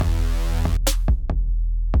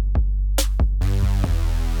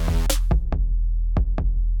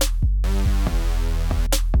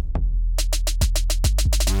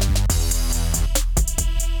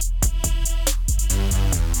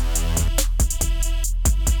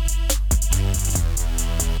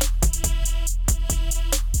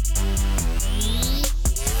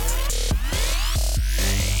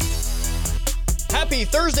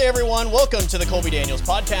Thursday, everyone. Welcome to the Colby Daniels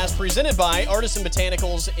podcast presented by Artisan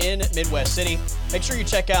Botanicals in Midwest City. Make sure you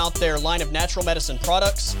check out their line of natural medicine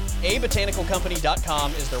products.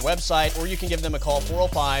 abotanicalcompany.com is their website, or you can give them a call,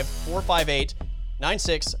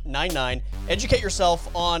 405-458-9699. Educate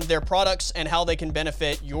yourself on their products and how they can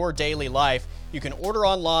benefit your daily life. You can order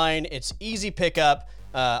online. It's easy pickup.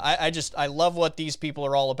 I love what these people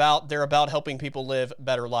are all about. They're about helping people live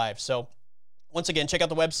better lives. So once again, check out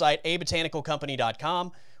the website,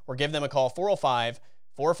 abotanicalcompany.com, or give them a call,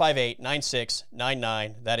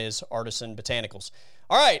 405-458-9699. That is Artisan Botanicals.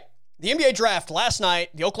 All right, the NBA draft last night,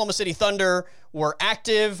 the Oklahoma City Thunder were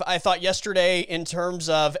active. I thought yesterday, in terms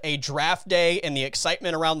of a draft day, and the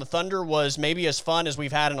excitement around the Thunder was maybe as fun as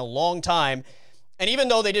we've had in a long time. And even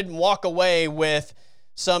though they didn't walk away with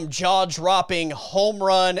some jaw-dropping, home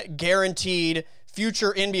run, guaranteed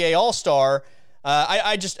future NBA All-Star,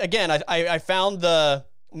 I found the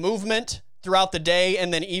movement throughout the day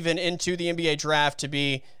and then even into the NBA draft to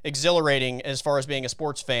be exhilarating as far as being a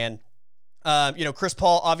sports fan. Chris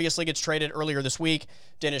Paul obviously gets traded earlier this week.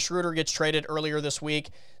 Dennis Schroeder gets traded earlier this week.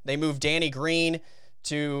 They moved Danny Green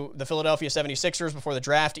to the Philadelphia 76ers before the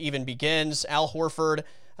draft even begins. Al Horford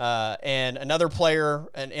and another player,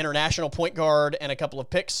 an international point guard, and a couple of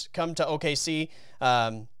picks come to OKC.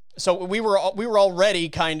 So we were already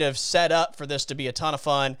kind of set up for this to be a ton of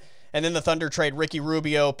fun. And then the Thunder trade Ricky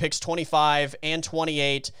Rubio, picks 25 and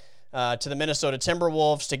 28 to the Minnesota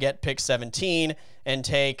Timberwolves to get pick 17 and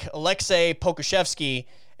take Alexei Pokusevski,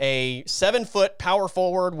 a 7-foot power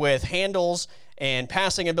forward with handles and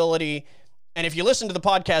passing ability. And if you listened to the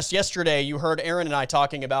podcast yesterday, you heard Aaron and I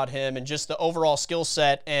talking about him and just the overall skill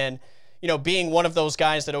set and, being one of those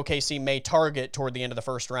guys that OKC may target toward the end of the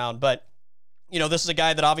first round. But this is a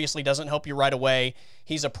guy that obviously doesn't help you right away.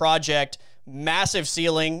 He's a project, massive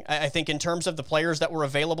ceiling. I think in terms of the players that were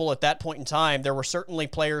available at that point in time, there were certainly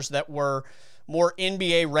players that were more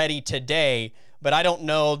NBA ready today, but I don't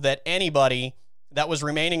know that anybody that was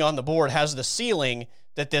remaining on the board has the ceiling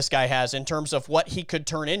that this guy has in terms of what he could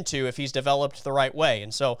turn into if he's developed the right way.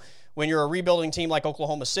 And so when you're a rebuilding team like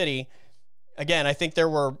Oklahoma City, again, I think there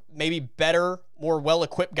were maybe better, more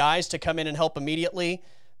well-equipped guys to come in and help immediately.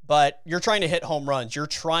 But you're trying to hit home runs. You're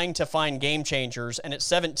trying to find game changers. And at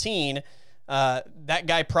 17, that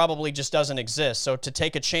guy probably just doesn't exist. So to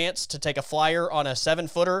take a chance, to take a flyer on a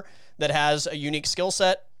 7-footer that has a unique skill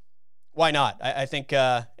set, why not? I think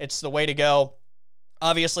it's the way to go.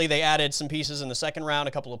 Obviously, they added some pieces in the second round,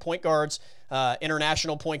 a couple of point guards,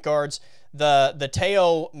 international point guards. The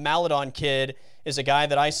Teo Maledon kid is a guy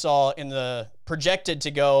that I saw projected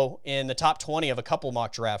to go in the top 20 of a couple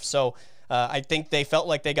mock drafts. So I think they felt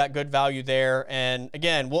like they got good value there. And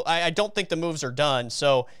again, I don't think the moves are done.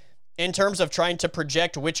 So in terms of trying to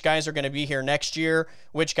project which guys are going to be here next year,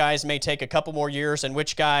 which guys may take a couple more years, and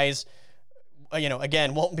which guys,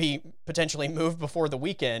 again, won't be potentially moved before the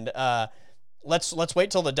weekend, let's wait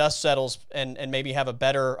till the dust settles and maybe have a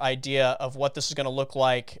better idea of what this is going to look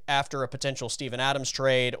like after a potential Steven Adams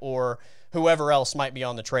trade or whoever else might be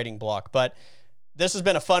on the trading block. But this has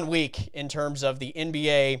been a fun week in terms of the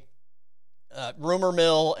NBA rumor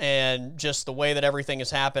mill and just the way that everything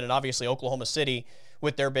has happened. And obviously Oklahoma City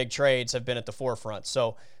with their big trades have been at the forefront.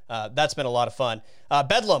 So that's been a lot of fun.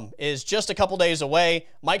 Bedlam is just a couple days away.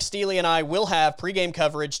 Mike Steely and I will have pregame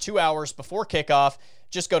coverage 2 hours before kickoff.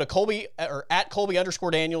 Just go to Colby or at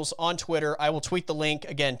Colby_Daniels on Twitter. I will tweet the link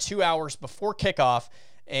again 2 hours before kickoff,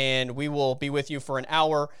 and we will be with you for an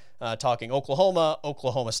hour talking Oklahoma,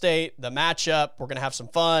 Oklahoma State, the matchup. We're going to have some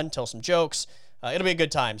fun, tell some jokes. It'll be a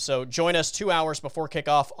good time. So join us 2 hours before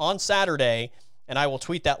kickoff on Saturday, and I will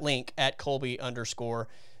tweet that link at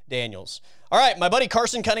Colby_Daniels. All right, my buddy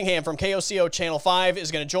Carson Cunningham from KOCO Channel 5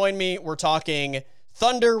 is going to join me. We're talking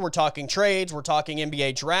Thunder, we're talking trades, we're talking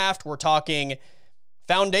NBA draft, we're talking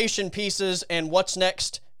foundation pieces and what's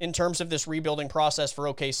next in terms of this rebuilding process for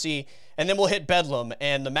OKC. And then we'll hit Bedlam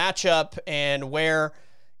and the matchup and where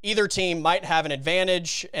either team might have an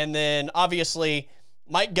advantage. And then obviously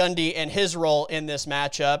Mike Gundy and his role in this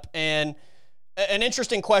matchup. And an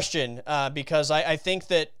interesting question because I think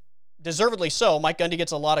that deservedly so, Mike Gundy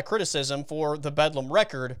gets a lot of criticism for the Bedlam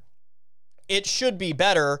record. It should be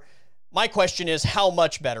better. My question is, how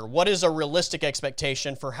much better? What is a realistic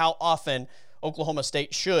expectation for how often Oklahoma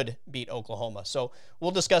State should beat Oklahoma? So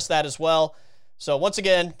we'll discuss that as well. So once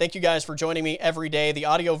again, thank you guys for joining me every day. The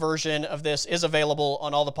audio version of this is available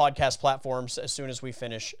on all the podcast platforms as soon as we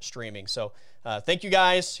finish streaming. So thank you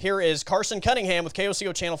guys. Here is Carson Cunningham with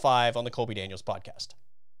KOCO Channel 5 on the Colby Daniels podcast.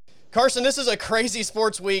 Carson, this is a crazy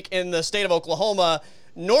sports week in the state of Oklahoma.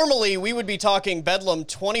 Normally, we would be talking Bedlam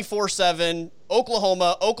 24/7,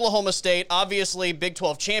 Oklahoma State, obviously Big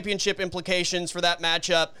 12 championship implications for that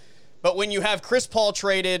matchup. But when you have Chris Paul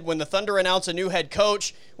traded, when the Thunder announce a new head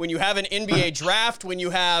coach, when you have an NBA draft, when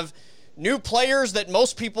you have new players that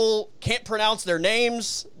most people can't pronounce their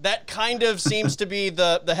names, that kind of seems to be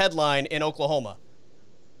the headline in Oklahoma.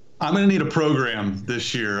 I'm going to need a program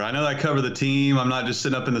this year. I know I cover the team. I'm not just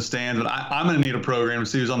sitting up in the stands, but I'm going to need a program to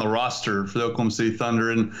see who's on the roster for the Oklahoma City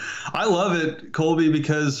Thunder. And I love it, Colby,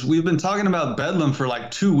 because we've been talking about Bedlam for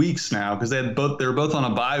like 2 weeks now because they were both on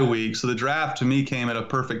a bye week. So the draft to me came at a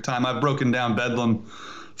perfect time. I've broken down Bedlam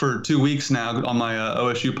for 2 weeks now on my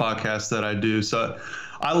OSU podcast that I do. So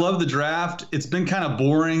I love the draft. It's been kind of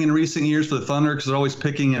boring in recent years for the Thunder because they're always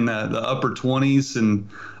picking in the upper 20s. And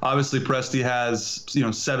obviously Presti has,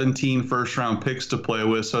 17 first-round picks to play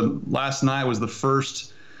with. So last night was the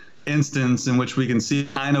first instance in which we can see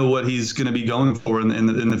I know what he's going to be going for in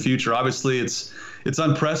the future. Obviously, it's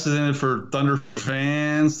unprecedented for Thunder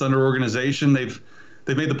fans, Thunder organization. They've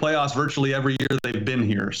made the playoffs virtually every year they've been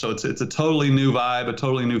here. So it's a totally new vibe, a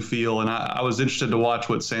totally new feel. And I was interested to watch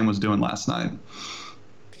what Sam was doing last night.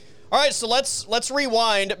 All right, so let's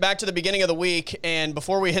rewind back to the beginning of the week, and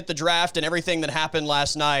before we hit the draft and everything that happened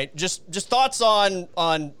last night, just thoughts on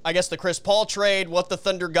I guess the Chris Paul trade, what the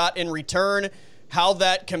Thunder got in return, how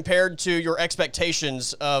that compared to your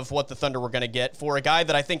expectations of what the Thunder were going to get for a guy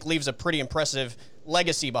that I think leaves a pretty impressive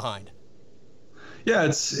legacy behind. Yeah,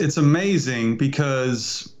 it's amazing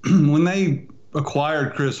because when they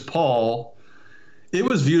acquired Chris Paul, it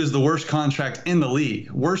was viewed as the worst contract in the league,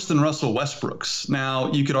 worse than Russell Westbrook's. Now,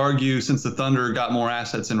 you could argue since the Thunder got more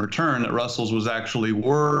assets in return that Russell's was actually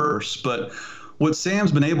worse. But what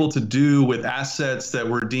Sam's been able to do with assets that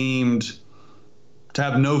were deemed to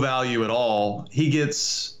have no value at all, he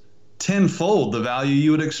gets tenfold the value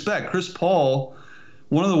you would expect. Chris Paul,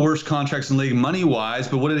 one of the worst contracts in the league money-wise,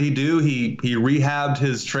 but what did he do? He rehabbed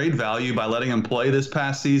his trade value by letting him play this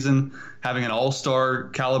past season, having an all-star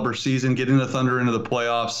caliber season, getting the Thunder into the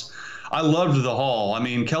playoffs. I loved the haul. I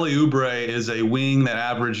mean, Kelly Oubre is a wing that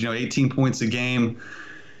averaged 18 points a game.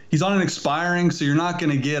 He's on an expiring, so you're not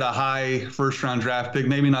going to get a high first-round draft pick,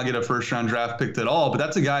 maybe not get a first-round draft pick at all, but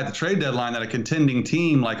that's a guy at the trade deadline that a contending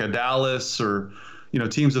team like a Dallas or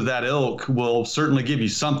teams of that ilk will certainly give you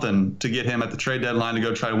something to get him at the trade deadline to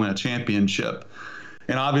go try to win a championship.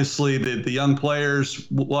 And obviously the young players,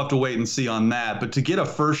 we'll have to wait and see on that. But to get a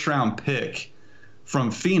first-round pick from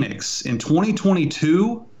Phoenix in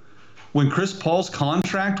 2022, when Chris Paul's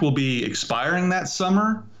contract will be expiring that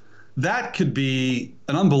summer, that could be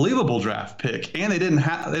an unbelievable draft pick. And they didn't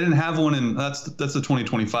have one in that's the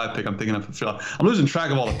 2025 pick I'm thinking of. I'm losing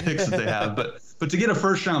track of all the picks that they have. But to get a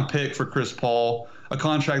first-round pick for Chris Paul, a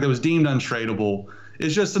contract that was deemed untradeable,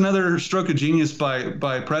 is just another stroke of genius by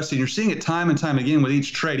Presti. You're seeing it time and time again with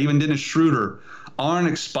each trade. Even Dennis Schroeder on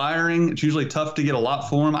expiring, it's usually tough to get a lot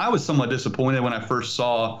for him. I was somewhat disappointed when I first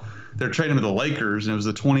saw they're trading with the Lakers, and it was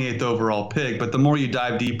the 28th overall pick. But the more you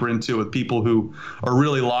dive deeper into it with people who are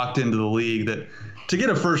really locked into the league, that to get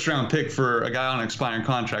a first-round pick for a guy on an expiring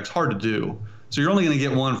contract is hard to do. So you're only going to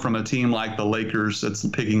get one from a team like the Lakers that's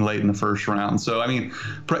picking late in the first round. So, I mean,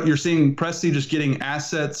 you're seeing Presti just getting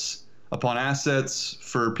assets upon assets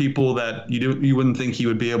for people that you wouldn't think he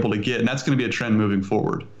would be able to get, and that's going to be a trend moving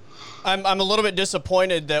forward. I'm a little bit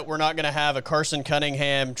disappointed that we're not going to have a Carson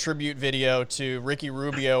Cunningham tribute video to Ricky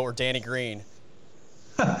Rubio or Danny Green.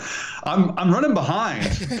 I'm running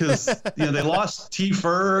behind because they lost T.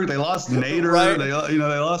 Ferg, they lost Nader, right. they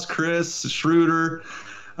lost Chris Schroeder.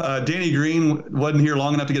 Danny Green wasn't here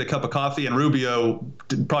long enough to get a cup of coffee, and Rubio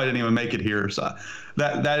probably didn't even make it here. So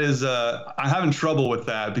that is I'm having trouble with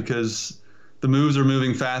that because the moves are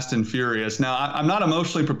moving fast and furious. Now, I'm not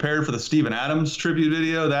emotionally prepared for the Steven Adams tribute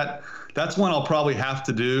video. That's one I'll probably have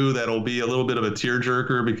to do. That'll be a little bit of a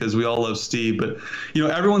tearjerker because we all love Steve. But,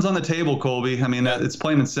 everyone's on the table, Colby. I mean, it's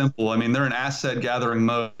plain and simple. I mean, they're in asset gathering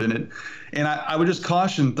mode. And I would just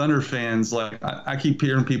caution Thunder fans. Like, I keep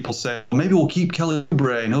hearing people say, well, maybe we'll keep Kelly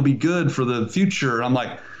Oubre and he'll be good for the future. And I'm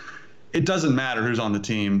like, it doesn't matter who's on the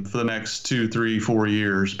team for the next 2, 3, 4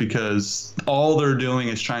 years because all they're doing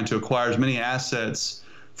is trying to acquire as many assets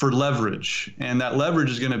for leverage. And that leverage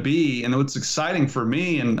is going to be, and what's exciting for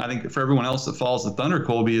me, and I think for everyone else that follows the Thunder,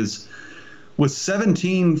 Colby, is with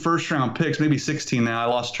 17 first-round picks, maybe 16 now, I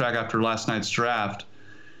lost track after last night's draft,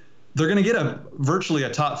 they're going to get virtually a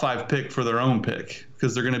top 5 pick for their own pick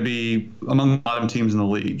because they're going to be among the bottom teams in the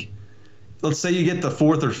league. Let's say you get the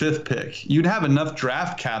 4th or 5th pick. You'd have enough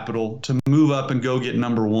draft capital to move up and go get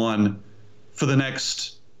number 1 for the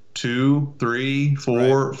next 2, 3,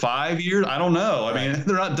 4, Right. 5 years. I don't know. I Right. mean,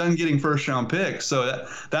 they're not done getting first round picks. So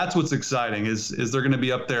that's what's exciting is they're going to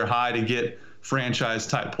be up there high to get franchise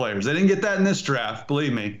type players. They didn't get that in this draft,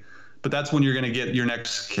 believe me. But that's when you're going to get your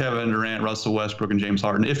next Kevin Durant, Russell Westbrook, and James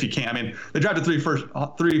Harden, if you can. I mean, they drafted three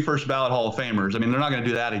first ballot Hall of Famers. I mean, they're not going to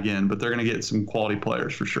do that again, but they're going to get some quality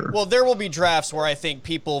players for sure. Well, there will be drafts where I think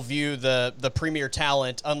people view the premier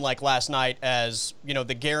talent, unlike last night, as, you know,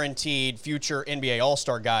 the guaranteed future NBA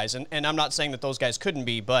All-Star guys. And I'm not saying that those guys couldn't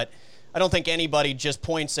be, but I don't think anybody just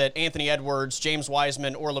points at Anthony Edwards, James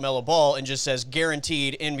Wiseman, or LaMelo Ball and just says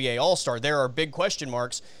guaranteed NBA All-Star. There are big question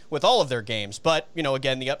marks with all of their games. But, you know,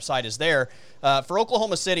 again, the upside is there. For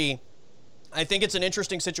Oklahoma City, I think it's an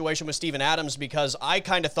interesting situation with Steven Adams because I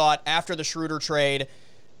kind of thought after the Schroeder trade,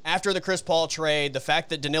 after the Chris Paul trade, the fact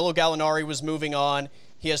that Danilo Gallinari was moving on,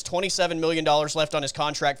 he has $27 million left on his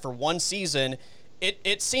contract for one season.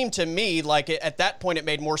 It seemed to me like at that point it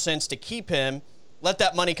made more sense to keep him, let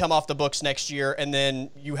that money come off the books next year, and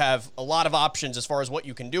then you have a lot of options as far as what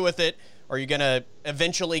you can do with it. Are you going to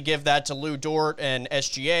eventually give that to Lou Dort and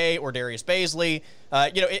SGA or Darius Baisley?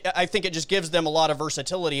 I think it just gives them a lot of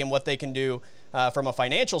versatility in what they can do from a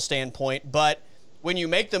financial standpoint. But when you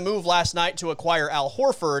make the move last night to acquire Al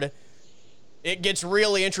Horford, it gets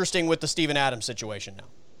really interesting with the Steven Adams situation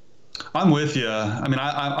now. I'm with you. I mean,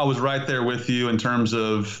 I was right there with you in terms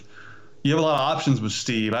of you have a lot of options with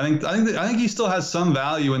Steve. I think he still has some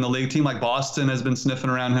value in the league. A team like Boston has been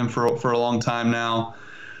sniffing around him for a long time now.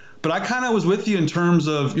 But I kind of was with you in terms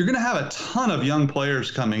of you're going to have a ton of young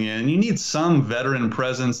players coming in. You need some veteran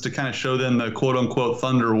presence to kind of show them the quote-unquote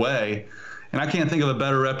Thunder way. And I can't think of a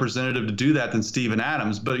better representative to do that than Steven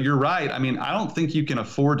Adams. But you're right. I mean, I don't think you can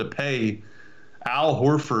afford to pay Al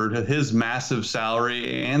Horford his massive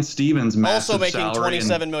salary and Steven's massive salary. Also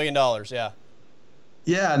making $27 million, yeah.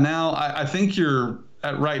 Yeah, now I think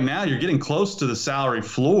right now you're getting close to the salary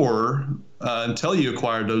floor until you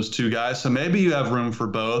acquired those two guys. So maybe you have room for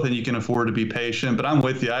both and you can afford to be patient. But I'm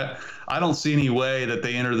with you. I don't see any way that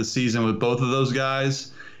they enter the season with both of those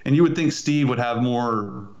guys. And you would think Steve would have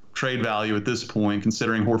more trade value at this point,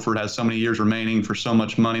 considering Horford has so many years remaining for so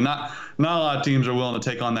much money. Not a lot of teams are willing to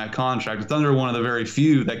take on that contract. The Thunder are one of the very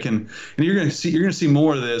few that can. And you're going to see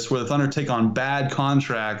more of this where the Thunder take on bad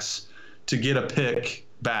contracts to get a pick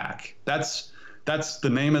back. That's the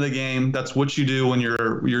name of the game. That's what you do when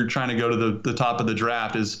you're trying to go to the top of the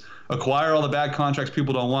draft is acquire all the bad contracts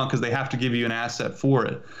people don't want because they have to give you an asset for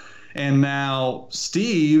it. And now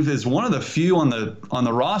Steve is one of the few on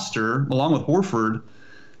the roster, along with Horford,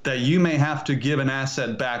 that you may have to give an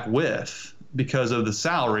asset back with because of the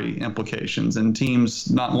salary implications and teams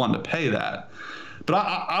not wanting to pay that. But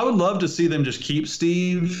I would love to see them just keep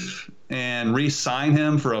Steve and re-sign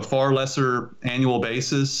him for a far lesser annual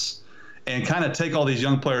basis and kind of take all these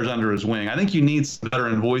young players under his wing. I think you need some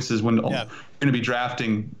veteran voices when you're going to be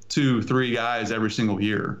drafting 2-3 guys every single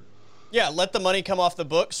year. Yeah, let the money come off the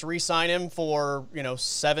books, re-sign him for,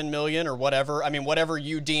 $7 million or whatever. I mean, whatever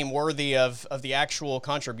you deem worthy of the actual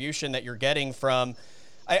contribution that you're getting from,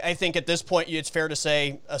 I think at this point it's fair to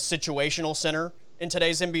say a situational center in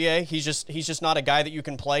today's NBA. He's just not a guy that you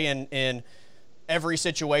can play in every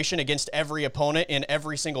situation against every opponent in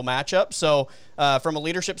every single matchup. So from a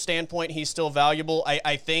leadership standpoint, he's still valuable.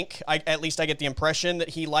 I think, at least I get the impression that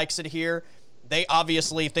he likes it here. They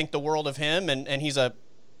obviously think the world of him, and he's a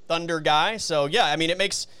Thunder guy. So, yeah, I mean, it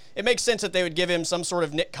makes sense that they would give him some sort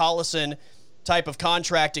of Nick Collison type of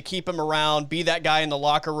contract to keep him around, be that guy in the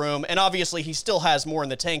locker room. And obviously he still has more in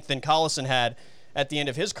the tank than Collison had at the end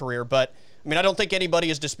of his career. But, I mean, I don't think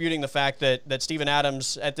anybody is disputing the fact that Steven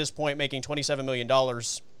Adams at this point making $27 million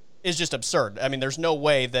is just absurd. I mean, there's no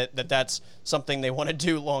way that that's something they want to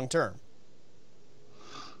do long term.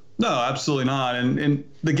 No, absolutely not. And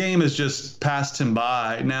the game has just passed him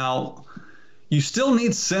by. Now, you still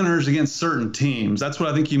need centers against certain teams. That's what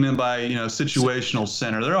I think you meant by, situational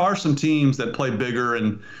center. There are some teams that play bigger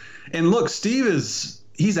and look, Steve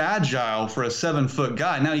he's agile for a 7-foot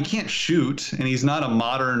guy. Now he can't shoot and he's not a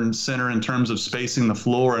modern center in terms of spacing the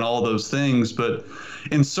floor and all those things. But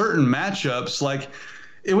in certain matchups,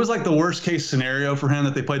 it was like the worst case scenario for him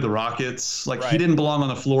that they played the Rockets. He didn't belong on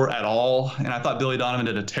the floor at all. And I thought Billy Donovan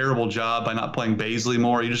did a terrible job by not playing Baisley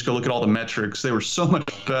more. You just go look at all the metrics. They were so much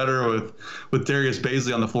better with Darius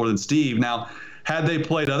Baisley on the floor than Steve. Now, had they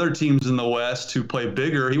played other teams in the West who played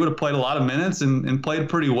bigger, he would have played a lot of minutes and played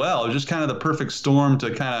pretty well. It was just kind of the perfect storm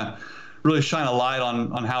to kind of really shine a light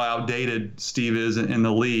on how outdated Steve is in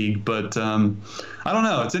the league. But I don't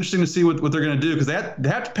know. It's interesting to see what they're going to do because they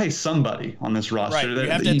have to pay somebody on this roster. Right. You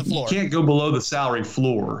have to hit the floor. You can't go below the salary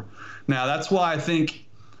floor. Now, that's why I think,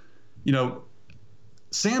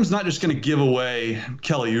 Sam's not just going to give away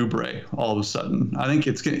Kelly Oubre all of a sudden. I think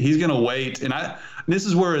he's going to wait. And this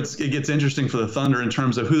is where it gets interesting for the Thunder in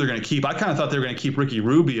terms of who they're going to keep. I kind of thought they were going to keep Ricky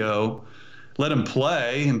Rubio, let him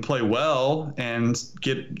play and play well and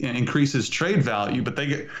increase his trade value. But I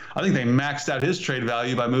think they maxed out his trade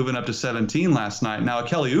value by moving up to 17 last night. Now,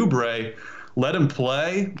 Kelly Oubre, let him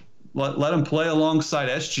play alongside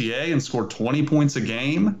SGA and score 20 points a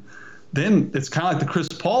game. Then it's kind of like the Chris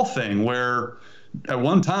Paul thing where at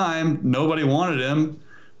one time nobody wanted him,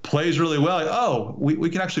 plays really well. We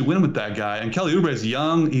can actually win with that guy. And Kelly Oubre is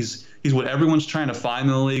young. He's what everyone's trying to find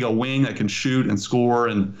in the league, a wing that can shoot and score.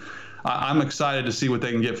 And I'm excited to see what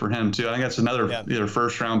they can get for him too. I think that's another either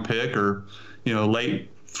first round pick or, late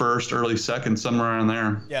first, early second, somewhere around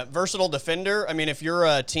there. Yeah, versatile defender. I mean, if you're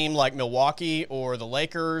a team like Milwaukee or the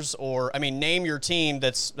Lakers name your team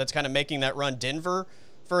that's kind of making that run, Denver,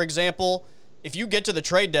 for example. If you get to the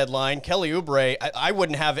trade deadline, Kelly Oubre, I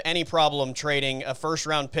wouldn't have any problem trading a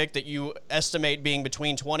first-round pick that you estimate being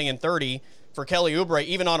between 20 and 30 for Kelly Oubre,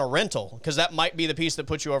 even on a rental, because that might be the piece that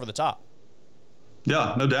puts you over the top.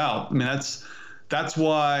 Yeah, no doubt. I mean, that's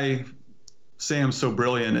why Sam's so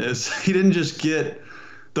brilliant is he didn't just get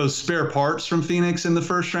those spare parts from Phoenix in the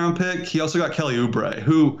first-round pick. He also got Kelly Oubre,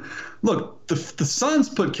 who, look, the Suns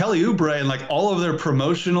put Kelly Oubre in like all of their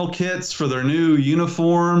promotional kits for their new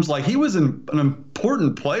uniforms. Like he was an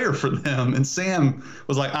important player for them. And Sam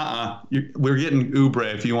was like, we're getting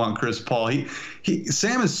Oubre if you want Chris Paul.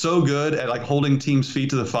 Sam is so good at like holding teams' feet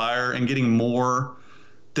to the fire and getting more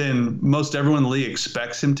than most everyone in the league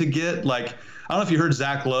expects him to get. Like, I don't know if you heard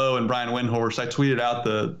Zach Lowe and Brian Windhorst. I tweeted out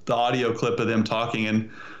the audio clip of them talking, and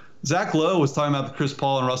Zach Lowe was talking about the Chris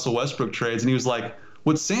Paul and Russell Westbrook trades, and he was like,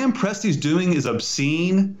 what Sam Presti's doing is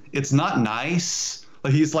obscene. It's not nice.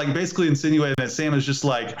 Like he's like basically insinuating that Sam is just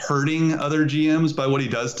like hurting other GMs by what he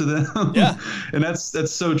does to them. Yeah. And that's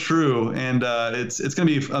so true. And it's going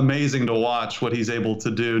to be amazing to watch what he's able to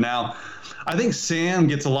do. Now, I think Sam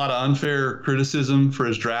gets a lot of unfair criticism for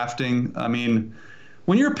his drafting. I mean,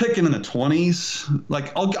 when you're picking in the 20s,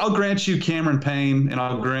 like I'll grant you Cameron Payne and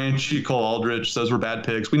I'll grant you Cole Aldrich. Those were bad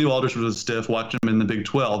picks. We knew Aldrich was a stiff, watching him in the Big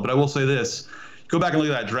 12. But I will say this. Go back and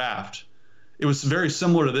look at that draft. It was very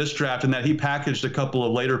similar to this draft in that he packaged a couple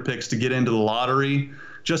of later picks to get into the lottery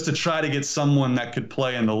just to try to get someone that could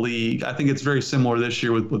play in the league. I think it's very similar this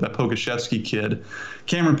year with that Pokashevsky kid.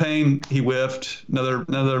 Cameron Payne, he whiffed.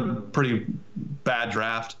 Another pretty bad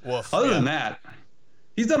draft. Other than that,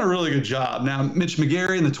 he's done a really good job. Now, Mitch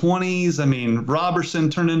McGary in the 20s, I mean, Robertson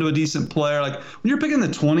turned into a decent player. Like, when you're picking the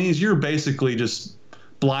 20s, you're basically just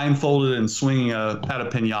blindfolded and swinging at a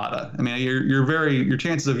piñata. I mean, your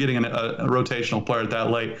chances of getting a rotational player at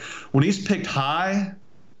that late. When he's picked high,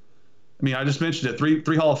 I mean, I just mentioned it,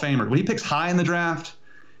 three Hall of Famers. When he picks high in the draft,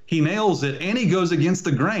 he nails it, and he goes against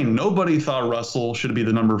the grain. Nobody thought Russell should be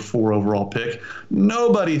the number 4 overall pick.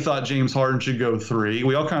 Nobody thought James Harden should go 3.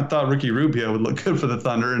 We all kind of thought Ricky Rubio would look good for the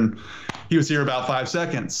Thunder, and he was here about 5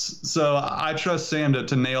 seconds. So I trust Sam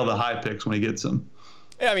to nail the high picks when he gets them.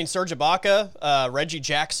 Yeah, I mean, Serge Ibaka, Reggie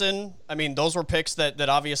Jackson, I mean, those were picks that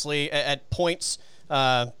obviously at points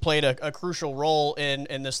played a crucial role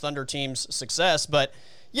in this Thunder team's success. But,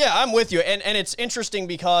 yeah, I'm with you. And it's interesting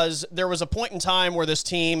because there was a point in time where this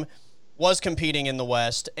team was competing in the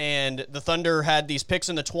West, and the Thunder had these picks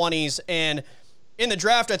in the 20s. And in the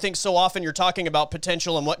draft, I think so often you're talking about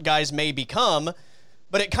potential and what guys may become,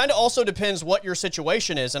 but it kind of also depends what your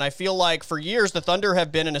situation is. And I feel like for years the Thunder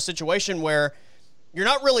have been in a situation where you're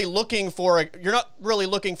not really looking for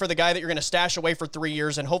the guy that you're going to stash away for 3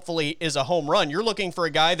 years and hopefully is a home run. You're looking for a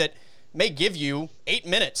guy that may give you 8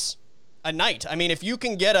 minutes a night. I mean, if you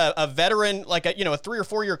can get a veteran, like a 3 or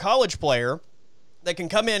 4 year college player that can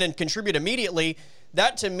come in and contribute immediately,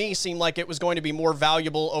 that to me seemed like it was going to be more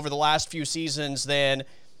valuable over the last few seasons than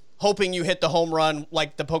hoping you hit the home run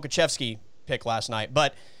like the Pokachevsky pick last night.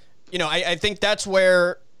 But, I think that's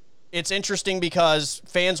where it's interesting because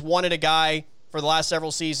fans wanted a guy for the last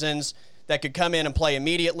several seasons that could come in and play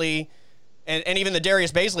immediately. And even the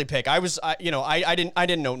Darius Bazley pick, I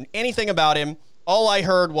didn't know anything about him. All I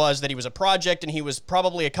heard was that he was a project and he was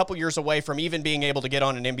probably a couple years away from even being able to get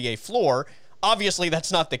on an NBA floor. Obviously, that's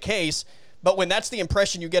not the case. But when that's the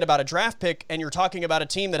impression you get about a draft pick and you're talking about a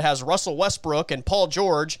team that has Russell Westbrook and Paul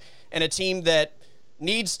George and a team that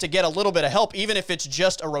needs to get a little bit of help, even if it's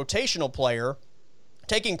just a rotational player,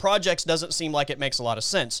 taking projects doesn't seem like it makes a lot of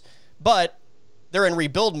sense. But they're in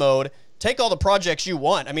rebuild mode. Take all the projects you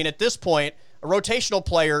want. I mean, at this point, a rotational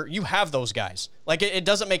player, you have those guys. Like, it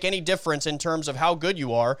doesn't make any difference in terms of how good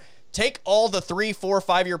you are. Take all the 3, 4,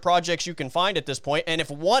 5 year projects you can find at this point, and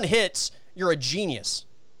if one hits, you're a genius.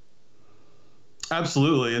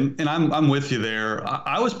 Absolutely, and I'm with you there.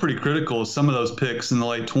 I was pretty critical of some of those picks in the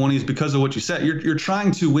late 20s because of what you said. You're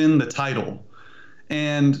trying to win the title,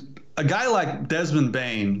 and a guy like Desmond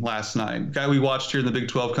Bain last night, guy we watched here in the Big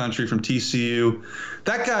 12 country from TCU,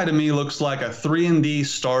 that guy to me looks like a 3-and-D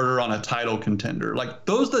starter on a title contender. Like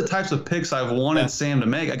those are the types of picks I've wanted Sam to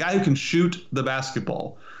make. A guy who can shoot the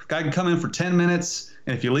basketball, a guy can come in for 10 minutes,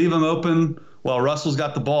 and if you leave him open while Russell's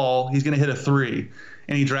got the ball, he's going to hit a three.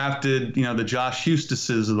 And he drafted, the Josh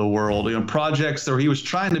Hustises of the world, projects where he was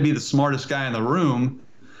trying to be the smartest guy in the room.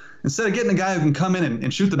 Instead of getting a guy who can come in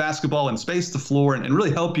and shoot the basketball and space the floor and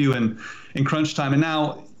really help you in crunch time. And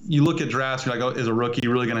now you look at drafts, you're like, oh, is a rookie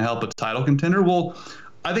really going to help a title contender? Well,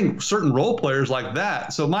 I think certain role players like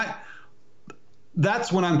that. So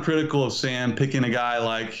that's when I'm critical of Sam picking a guy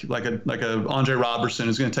like a Andre Robertson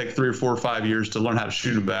who's going to take 3 or 4 or 5 years to learn how to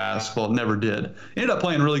shoot a basketball. Never did. Ended up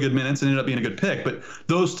playing really good minutes and ended up being a good pick. But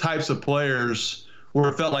those types of players where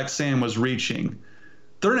it felt like Sam was reaching,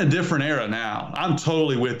 they're in a different era now. I'm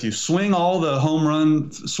totally with you. Swing all the home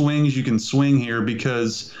run swings you can swing here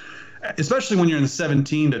because especially when you're in the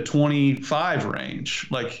 17 to 25 range,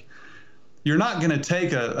 like you're not going to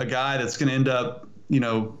take a guy that's going to end up,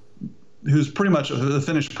 who's pretty much the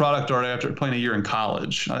finished product already after playing a year in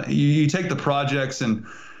college. You take the projects, and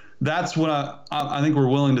that's what I think we're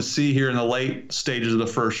willing to see here in the late stages of the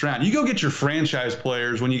first round. You go get your franchise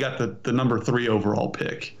players when you got the number 3 overall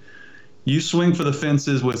pick. You swing for the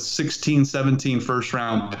fences with 16, 17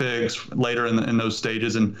 first-round picks later in those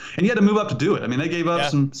stages, and you had to move up to do it. I mean, they gave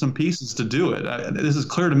up some pieces to do it. This is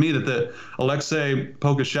clear to me that the Alexei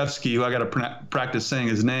Pokashevsky, who I got to practice saying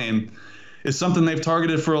his name, is something they've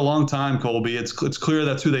targeted for a long time, Colby. It's clear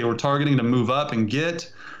that's who they were targeting to move up and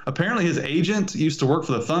get. Apparently his agent used to work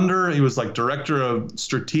for the Thunder. He was like director of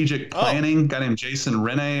strategic planning, a guy named Jason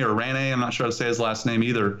Rene. I'm not sure how to say his last name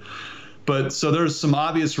either. But so there's some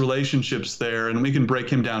obvious relationships there, and we can break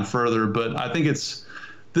him down further. But I think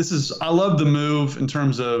I love the move in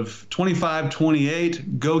terms of 25,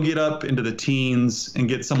 28, go get up into the teens and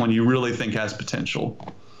get someone you really think has potential.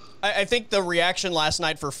 I think the reaction last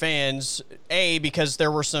night for fans, because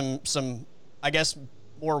there were some I guess,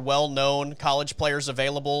 more well-known college players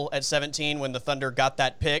available at 17 when the Thunder got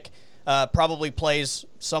that pick, probably plays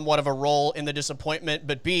somewhat of a role in the disappointment.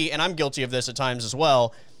 But B, and I'm guilty of this at times as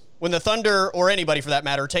well, when the Thunder, or anybody for that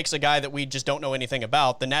matter, takes a guy that we just don't know anything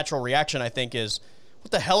about, the natural reaction, I think, is,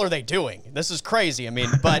 what the hell are they doing? This is crazy. I mean,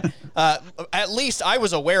 but at least I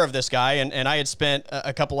was aware of this guy, and I had spent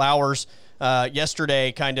a couple hours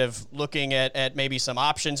yesterday kind of looking at maybe some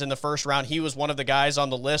options in the first round. He was one of the guys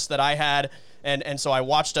on the list that I had, and so I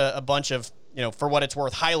watched a bunch of, for what it's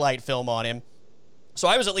worth, highlight film on him. So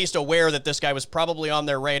I was at least aware that this guy was probably on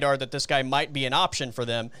their radar, that this guy might be an option for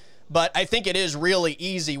them. But I think it is really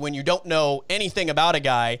easy when you don't know anything about a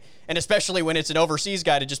guy, and especially when it's an overseas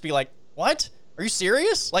guy, to just be like, what? Are you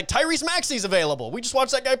serious? Like, Tyrese Maxey's available. We just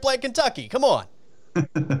watched that guy play at Kentucky. Come on.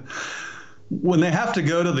 When they have to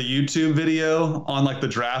go to the YouTube video on like the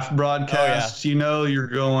draft broadcast, you're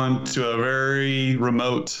going to a very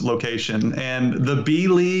remote location. And the B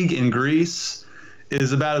League in Greece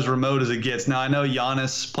is about as remote as it gets. Now, I know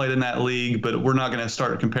Giannis played in that league, but we're not going to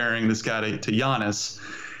start comparing this guy to Giannis.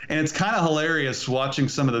 And it's kind of hilarious watching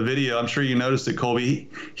some of the video. I'm sure you noticed it, Colby.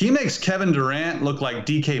 He makes Kevin Durant look like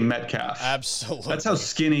DK Metcalf. Absolutely. That's how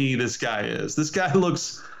skinny this guy is. This guy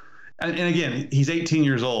looks, and again, he's 18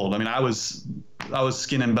 years old. I mean, I was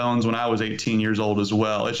skin and bones when I was 18 years old as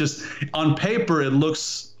well. It's just, on paper, it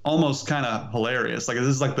looks almost kind of hilarious. Like, this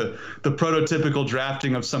is like the prototypical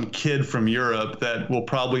drafting of some kid from Europe that will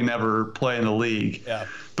probably never play in the league. Yeah.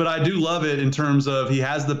 But I do love it in terms of he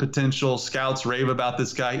has the potential. Scouts rave about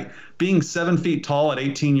this guy. Being 7 feet tall at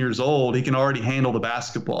 18 years old, he can already handle the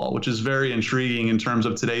basketball, which is very intriguing in terms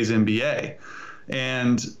of today's NBA.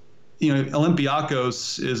 And,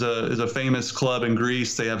 Olympiakos is a famous club in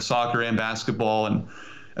Greece. They have soccer and basketball. And,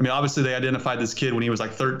 I mean, obviously they identified this kid when he was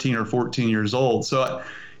like 13 or 14 years old. So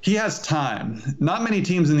he has time. Not many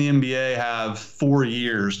teams in the NBA have 4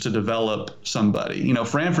 years to develop somebody.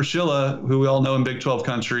 Fran Fraschilla, who we all know in Big 12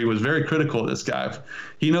 country, was very critical of this guy.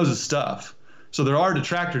 He knows his stuff. So there are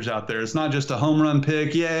detractors out there. It's not just a home run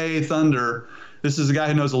pick. Yay, Thunder. This is a guy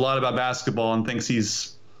who knows a lot about basketball and thinks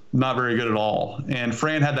he's not very good at all. And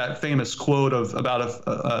Fran had that famous quote about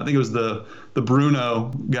I think it was the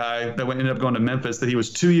Bruno guy that ended up going to Memphis, that he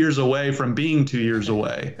was 2 years away from being 2 years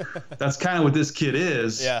away. That's kind of what this kid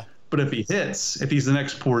is. Yeah. But if he's the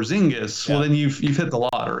next Porzingis, well, then you've hit the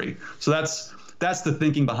lottery. So that's the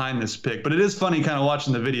thinking behind this pick. But it is funny kind of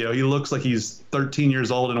watching the video. He looks like he's 13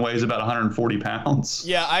 years old and weighs about 140 pounds.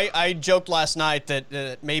 Yeah, I joked last night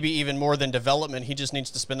that maybe even more than development, he just needs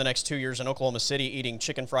to spend the next 2 years in Oklahoma City eating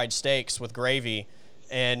chicken fried steaks with gravy,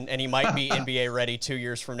 and he might be NBA ready 2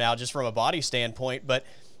 years from now, just from a body standpoint. But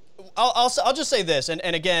I'll just say this, and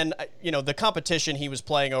again, the competition he was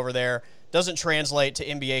playing over there doesn't translate to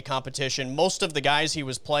NBA competition. Most of the guys he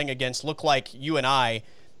was playing against look like you and I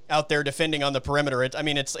out there defending on the perimeter. It's a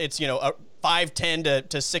 5'10"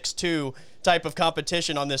 to 6'2" type of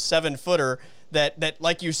competition on this 7-footer that,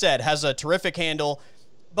 like you said, has a terrific handle.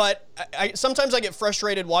 But sometimes I get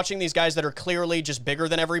frustrated watching these guys that are clearly just bigger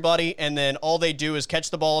than everybody, and then all they do is catch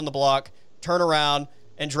the ball on the block, turn around,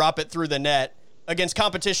 and drop it through the net against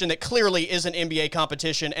competition that clearly isn't NBA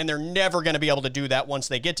competition, and they're never going to be able to do that once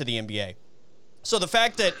they get to the NBA. So the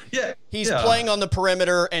fact that he's playing on the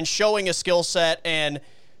perimeter and showing a skill set, and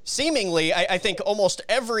seemingly, I think almost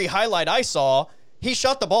every highlight I saw, he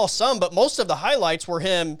shot the ball some, but most of the highlights were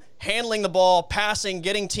him handling the ball, passing,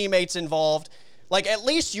 getting teammates involved. Like, at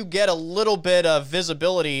least you get a little bit of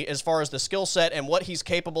visibility as far as the skill set and what he's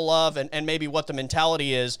capable of, and maybe what the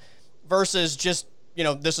mentality is, versus just,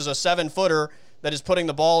 this is a 7-footer that is putting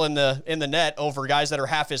the ball in the net over guys that are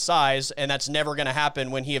half his size, and that's never going to happen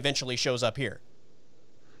when he eventually shows up here.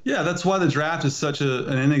 Yeah, that's why the draft is such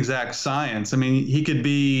an inexact science. I mean, he could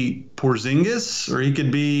be Porzingis, or he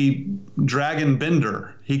could be Dragon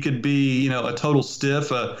Bender. He could be, a total stiff,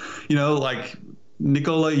 like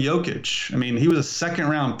Nikola Jokic. I mean, he was a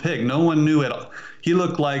second-round pick. No one knew it. He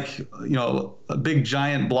looked like, a big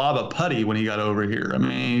giant blob of putty when he got over here. I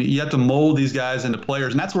mean, you have to mold these guys into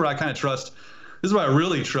players, and that's where I kind of trust. This is why I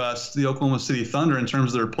really trust the Oklahoma City Thunder in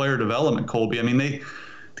terms of their player development, Colby. I mean,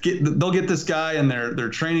 they'll get this guy in their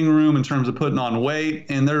training room in terms of putting on weight,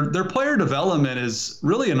 and their player development is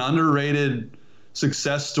really an underrated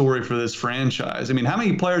success story for this franchise. I mean, how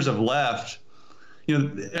many players have left?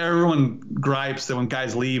 Everyone gripes that when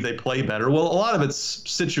guys leave, they play better. Well, a lot of it's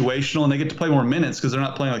situational, and they get to play more minutes because they're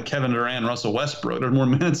not playing like Kevin Durant and Russell Westbrook. There's more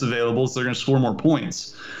minutes available, so they're going to score more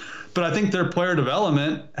points. But I think their player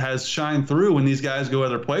development has shined through when these guys go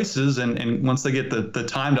other places, and once they get the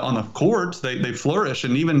time on the court, they flourish.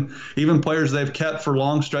 And even players they've kept for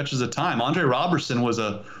long stretches of time. Andre Robertson was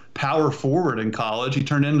a power forward in college. He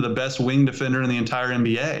turned into the best wing defender in the entire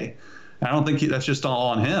NBA. And I don't think that's just all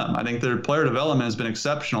on him. I think their player development has been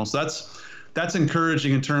exceptional. So that's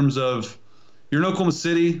encouraging in terms of, you're in Oklahoma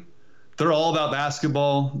City. They're all about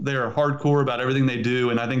basketball. They're hardcore about everything they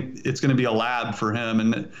do, and I think it's going to be a lab for him.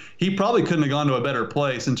 And he probably couldn't have gone to a better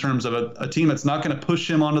place in terms of a team that's not going to push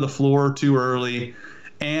him onto the floor too early,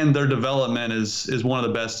 and their development is one of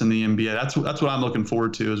the best in the NBA. That's what I'm looking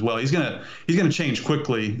forward to as well. He's gonna change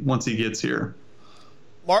quickly once he gets here.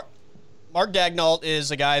 Mark Daignault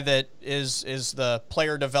is a guy that is the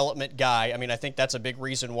player development guy. I mean, I think that's a big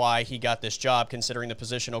reason why he got this job, considering the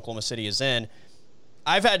position Oklahoma City is in.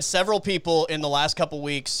 I've had several people in the last couple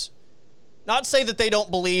weeks not say that they don't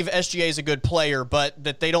believe SGA is a good player, but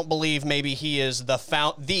that they don't believe maybe he is the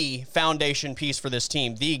foundation piece for this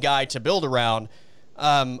team, the guy to build around.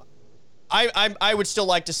 I would still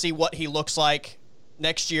like to see what he looks like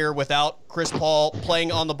next year without Chris Paul,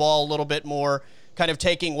 playing on the ball a little bit more, kind of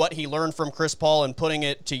taking what he learned from Chris Paul and putting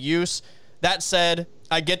it to use. That said,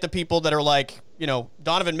 I get the people that are like,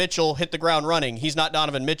 Donovan Mitchell hit the ground running. He's not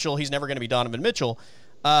Donovan Mitchell. He's never going to be Donovan Mitchell.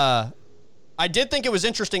 I did think it was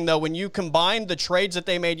interesting, though, when you combine the trades that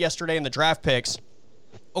they made yesterday and the draft picks,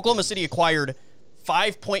 Oklahoma City acquired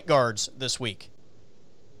 5 point guards this week.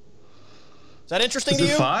 Is that interesting to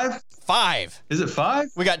you? 5? 5. Is it 5?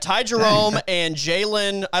 We got Ty Jerome and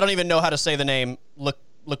Jalen. I don't even know how to say the name.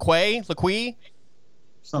 Lequie?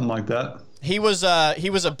 Something like that. He was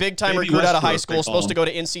a big-time recruit out of high school, supposed to go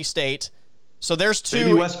to NC State. So there's 2.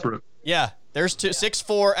 Baby Westbrook. Yeah, there's 2.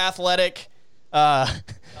 6'4", athletic.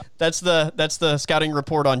 That's the scouting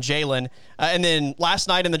report on Jalen. And then last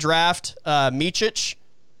night in the draft, Micic,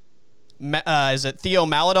 is it Theo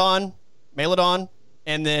Maledon,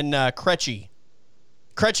 and then Krejci.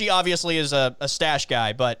 Krejci obviously is a stash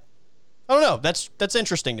guy, but I don't know. That's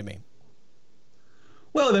interesting to me.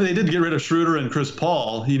 Well, they did get rid of Schroeder and Chris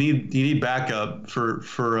Paul. You need backup for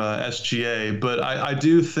SGA, but I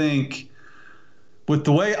do think, with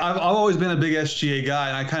the way I've always been a big SGA guy,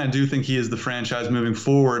 and I kind of do think he is the franchise moving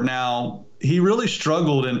forward. Now, he really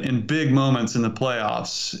struggled in big moments in the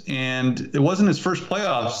playoffs, and it wasn't his first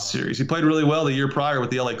playoff series. He played really well the year prior with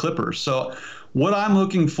the LA Clippers. So what I'm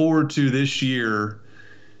looking forward to this year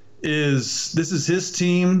this is his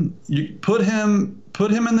team. You put him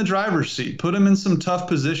in the driver's seat, put him in some tough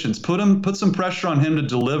positions, put some pressure on him to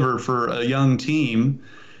deliver for a young team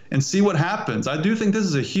and see what happens. I do think this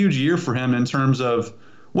is a huge year for him in terms of,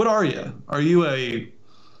 what are you? Are you a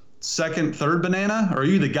second, third banana, or are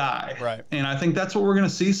you the guy? Right. And I think that's what we're going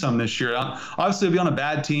to see some this year. Obviously, he'll be on a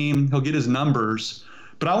bad team. He'll get his numbers.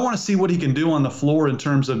 But I want to see what he can do on the floor in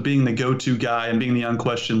terms of being the go-to guy and being the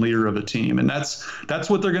unquestioned leader of a team. And that's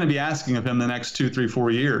what they're going to be asking of him the next 2, 3,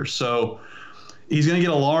 4 years. So he's going to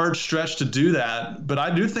get a large stretch to do that. But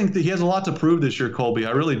I do think that he has a lot to prove this year, Colby.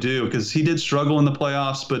 I really do, because he did struggle in the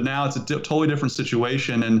playoffs, but now it's a totally different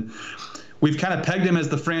situation. And we've kind of pegged him as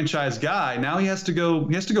the franchise guy. Now he has to go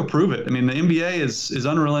prove it. I mean, the NBA is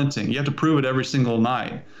unrelenting. You have to prove it every single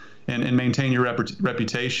night and maintain your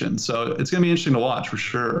reputation. So it's going to be interesting to watch for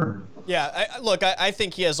sure. Yeah, I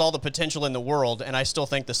think he has all the potential in the world, and I still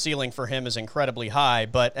think the ceiling for him is incredibly high.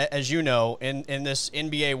 But as you know, in this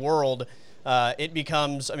NBA world, it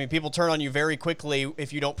becomes, people turn on you very quickly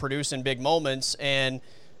if you don't produce in big moments. And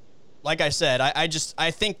like I said,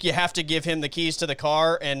 I think you have to give him the keys to the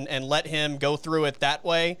car and let him go through it that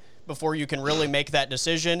way before you can really make that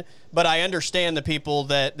decision. But I understand the people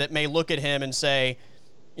that may look at him and say,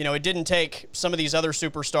 it didn't take some of these other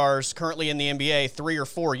superstars currently in the NBA 3 or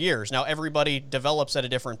 4 years. Now, everybody develops at a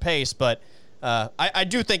different pace, but I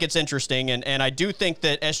do think it's interesting, and I do think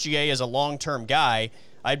that SGA is a long-term guy.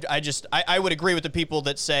 I would agree with the people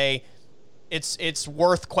that say it's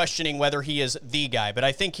worth questioning whether he is the guy, but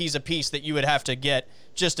I think he's a piece that you would have to get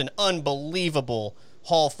just an unbelievable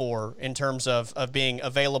haul for in terms of being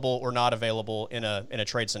available or not available in a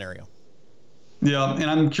trade scenario. Yeah, and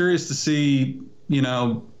I'm curious to see,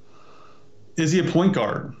 is he a point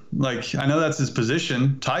guard? Like, I know that's his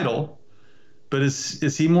position title, but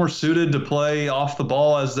is he more suited to play off the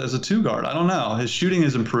ball as a two guard? I don't know. His shooting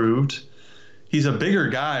has improved. He's a bigger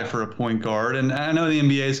guy for a point guard, and I know the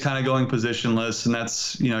NBA is kind of going positionless, and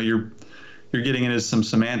that's, you're getting into some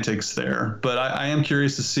semantics there. But I am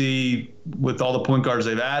curious to see, with all the point guards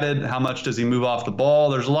they've added, how much does he move off the ball?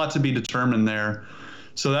 There's a lot to be determined there.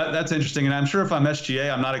 So that's interesting. And I'm sure if I'm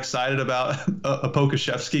SGA, I'm not excited about a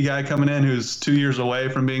Pokusevski guy coming in who's 2 years away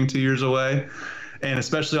from being 2 years away. And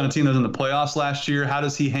especially on a team that was in the playoffs last year, how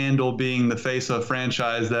does he handle being the face of a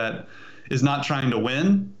franchise that is not trying to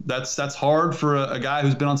win? That's hard for a guy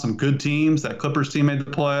who's been on some good teams. That Clippers team made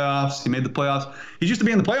the playoffs. He made the playoffs. He's used to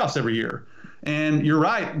be in the playoffs every year. And you're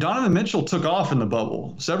right, Donovan Mitchell took off in the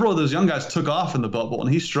bubble. Several of those young guys took off in the bubble,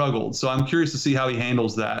 and he struggled. So I'm curious to see how he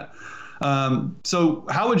handles that. So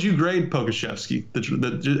how would you grade Pokusevski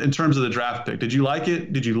in terms of the draft pick? Did you like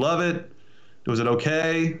it? Did you love it? Was it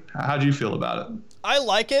okay? How did you feel about it? I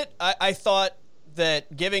like it. I thought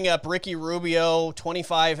that giving up Ricky Rubio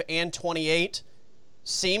 25 and 28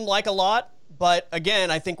 seemed like a lot. But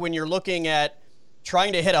again, I think when you're looking at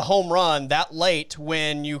trying to hit a home run that late,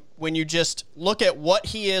 when you just look at what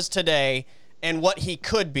he is today and what he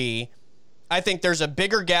could be, I think there's a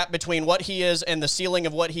bigger gap between what he is and the ceiling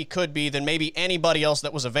of what he could be than maybe anybody else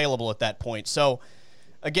that was available at that point. So,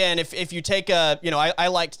 again, if you take I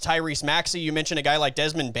liked Tyrese Maxey. You mentioned a guy like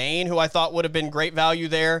Desmond Bane, who I thought would have been great value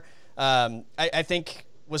there. I think,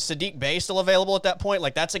 was Saddiq Bey still available at that point?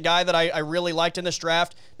 Like, that's a guy that I really liked in this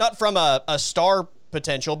draft. Not from a star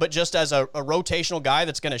potential, but just as a rotational guy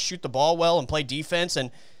that's going to shoot the ball well and play defense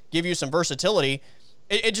and give you some versatility.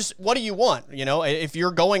 It just, what do you want? If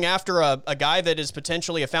you're going after a guy that is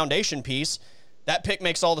potentially a foundation piece, that pick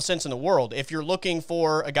makes all the sense in the world. If you're looking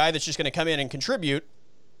for a guy that's just going to come in and contribute,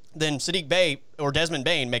 then Saddiq Bey or Desmond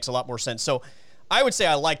Bane makes a lot more sense. So I would say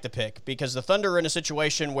I like the pick, because the Thunder are in a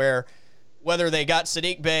situation where whether they got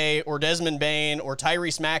Saddiq Bey or Desmond Bane or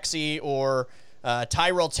Tyrese Maxey or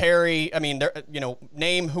Tyrell Terry,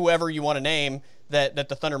 name whoever you want to name that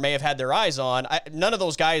the Thunder may have had their eyes on. None of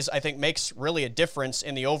those guys, I think, makes really a difference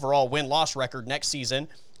in the overall win-loss record next season,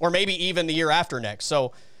 or maybe even the year after next.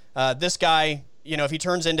 So this guy, if he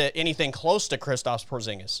turns into anything close to Kristaps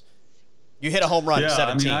Porzingis, you hit a home run at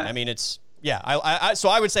 17. So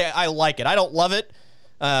I would say I like it. I don't love it,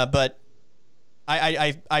 but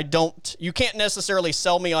I don't. You can't necessarily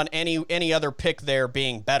sell me on any other pick there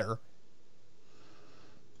being better.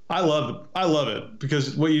 I love it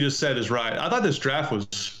because what you just said is right. I thought this draft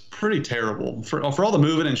was pretty terrible for all the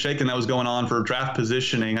moving and shaking that was going on for draft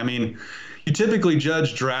positioning. You typically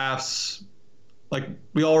judge drafts, like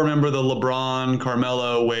we all remember the LeBron,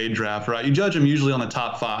 Carmelo, Wade draft, right? You judge them usually on the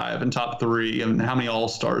top 5 and top 3 and how many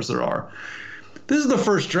all-stars there are. This is the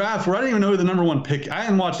first draft where I didn't even know who the number 1 pick. I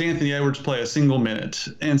hadn't watched Anthony Edwards play a single minute.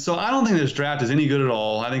 And so I don't think this draft is any good at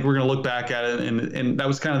all. I think we're going to look back at it, and that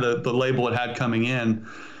was kind of the label it had coming in.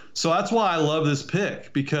 So that's why I love this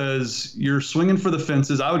pick, because you're swinging for the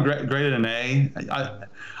fences. I would grade it an A.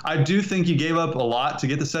 I do think you gave up a lot to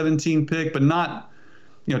get the 17 pick, but not,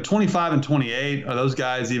 25 and 28. Are those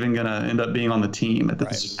guys even going to end up being on the team at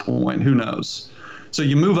this point? Who knows? So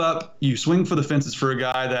you move up, you swing for the fences for a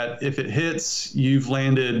guy that if it hits, you've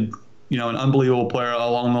landed, an unbelievable player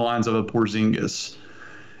along the lines of a Porzingis.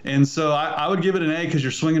 And so I would give it an A because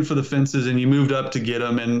you're swinging for the fences and you moved up to get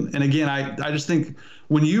him. And again, I just think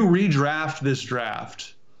when you redraft this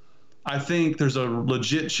draft, I think there's a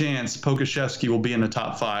legit chance Pokusevski will be in the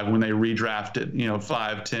top 5 when they redraft it,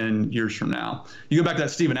 5, 10 years from now. You go back to that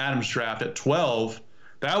Steven Adams draft at 12,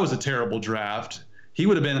 that was a terrible draft. He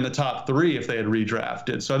would have been in the top 3 if they had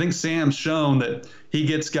redrafted. So I think Sam's shown that he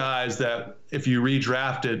gets guys that, if you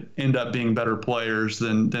redraft it, end up being better players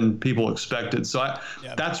than people expected. So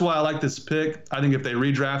that's why I like this pick. I think if they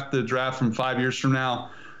redraft the draft from 5 years from now,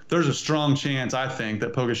 there's a strong chance, I think,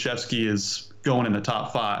 that Pokusevski is going in the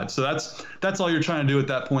top 5. So that's all you're trying to do at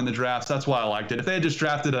that point in the draft. So that's why I liked it. If they had just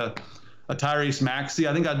drafted a Tyrese Maxey,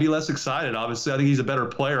 I think I'd be less excited. Obviously, I think he's a better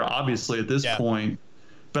player, obviously, at this point.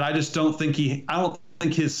 But I just don't think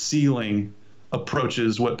his ceiling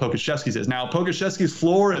approaches what Pokusevski's is. Now, Pokusevski's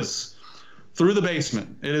floor is through the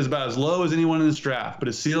basement. It is about as low as anyone in this draft, but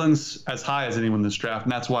his ceiling's as high as anyone in this draft,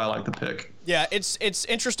 and that's why I like the pick. Yeah, it's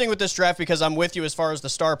interesting with this draft because I'm with you as far as the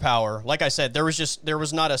star power. Like I said, there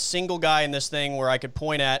was not a single guy in this thing where I could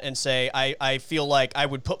point at and say I feel like I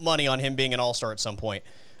would put money on him being an all-star at some point.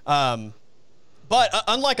 But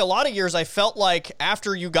unlike a lot of years, I felt like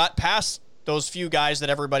after you got past those few guys that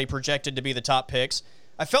everybody projected to be the top picks,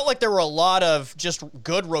 I felt like there were a lot of just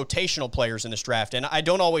good rotational players in this draft, and I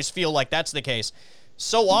don't always feel like that's the case.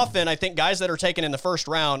 So often, I think guys that are taken in the first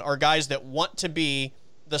round are guys that want to be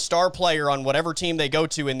the star player on whatever team they go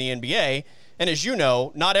to in the NBA, and as you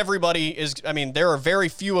know, not everybody is, there are very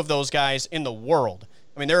few of those guys in the world.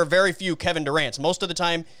 There are very few Kevin Durants. Most of the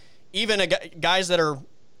time, even guys that are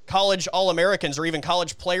college All-Americans or even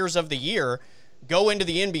college players of the year go into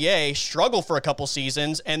the NBA, struggle for a couple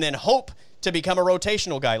seasons, and then hope to become a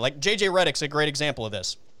rotational guy. Like J.J. Redick's a great example of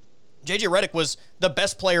this. J.J. Redick was the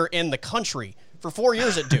best player in the country for 4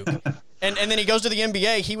 years at Duke. and then he goes to the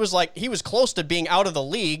NBA. He was close to being out of the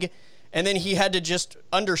league, and then he had to just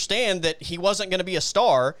understand that he wasn't going to be a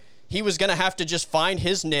star. He was going to have to just find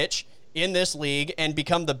his niche in this league and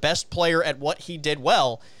become the best player at what he did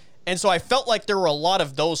well. And so I felt like there were a lot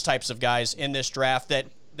of those types of guys in this draft that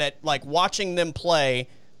like watching them play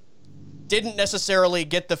didn't necessarily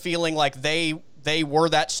get the feeling like they were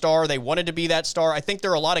that star. They wanted to be that star. I think there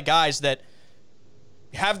are a lot of guys that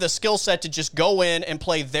have the skill set to just go in and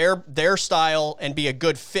play their style and be a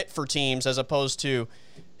good fit for teams, as opposed to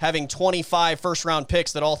having 25 first-round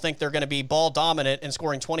picks that all think they're going to be ball dominant and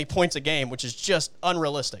scoring 20 points a game, which is just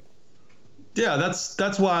unrealistic. Yeah,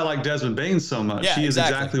 that's why I like Desmond Bane so much. Yeah, he is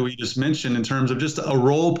exactly what you just mentioned in terms of just a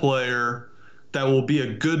role player that will be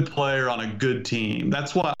a good player on a good team.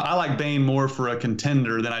 That's why I like Bane more for a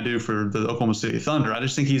contender than I do for the Oklahoma City Thunder. I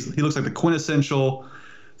just think he looks like the quintessential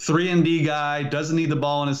 3-and-D guy, doesn't need the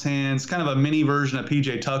ball in his hands, kind of a mini version of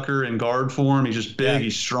PJ Tucker in guard form. He's just big,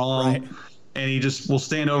 he's strong, and he just will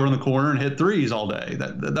stand over in the corner and hit threes all day.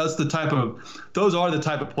 Those are the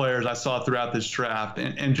type of players I saw throughout this draft.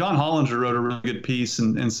 And John Hollinger wrote a really good piece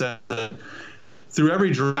and said that through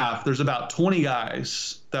every draft, there's about 20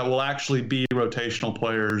 guys that will actually be rotational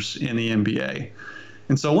players in the NBA.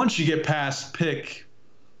 And so once you get past pick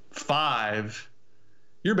 5,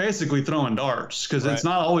 you're basically throwing darts, because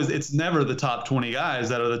it's never the top 20 guys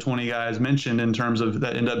that are the 20 guys mentioned in terms of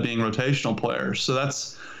that end up being rotational players. So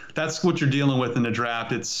that's what you're dealing with in the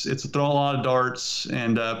draft. It's throwing a lot of darts,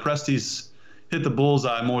 and Presti's hit the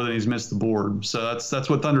bullseye more than he's missed the board. So that's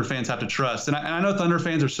what Thunder fans have to trust. And I know Thunder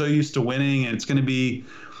fans are so used to winning, and it's going to be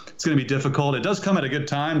difficult. It does come at a good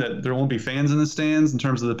time that there won't be fans in the stands in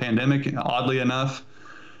terms of the pandemic, oddly enough.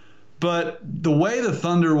 But the way the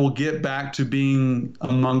Thunder will get back to being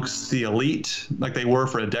amongst the elite, like they were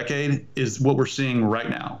for a decade, is what we're seeing right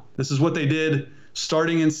now. This is what they did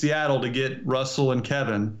starting in Seattle to get Russell and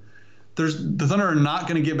Kevin. The Thunder are not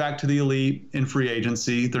going to get back to the elite in free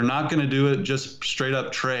agency. They're not going to do it just straight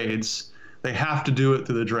up trades. They have to do it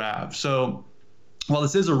through the draft. So while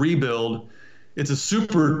this is a rebuild, it's a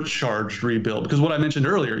supercharged rebuild, because what I mentioned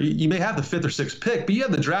earlier, you may have the 5th or 6th pick, but you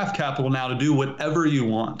have the draft capital now to do whatever you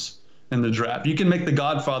want in the draft. You can make the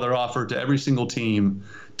Godfather offer to every single team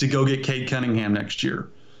to go get Cade Cunningham next year.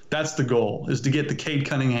 That's the goal, is to get the Cade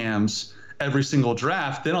Cunninghams every single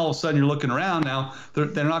draft. Then all of a sudden you're looking around now, they're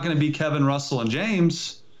not going to be Kevin, Russell, and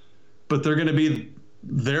James, but they're going to be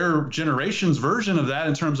their generation's version of that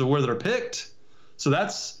in terms of where they're picked. So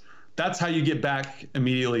that's That's how you get back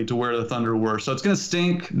immediately to where the Thunder were. So it's going to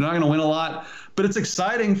stink. They're not going to win a lot, but it's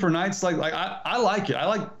exciting for nights like I like it.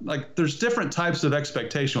 I like there's different types of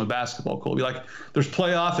expectation with basketball, Colby. Like there's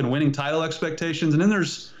playoff and winning title expectations, and then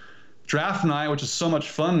there's draft night, which is so much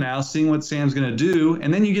fun now, seeing what Sam's going to do.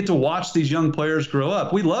 And then you get to watch these young players grow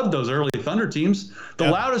up. We loved those early Thunder teams. The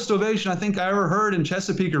loudest ovation I think I ever heard in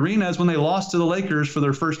Chesapeake Arena is when they lost to the Lakers for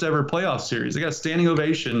their first ever playoff series. They got a standing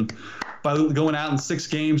ovation by going out in 6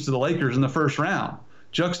 games to the Lakers in the first round.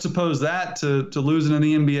 Juxtapose that to losing in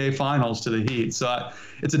the NBA Finals to the Heat. So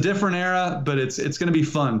it's a different era, but it's going to be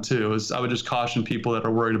fun too. I would just caution people that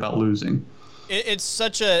are worried about losing. It's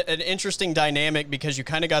such an interesting dynamic because you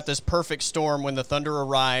kind of got this perfect storm when the Thunder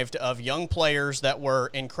arrived of young players that were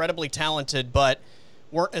incredibly talented but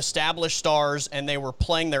weren't established stars, and they were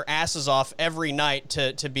playing their asses off every night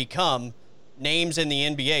to become names in the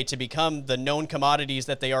NBA, to become the known commodities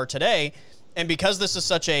that they are today. And because this is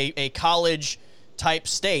such a college-type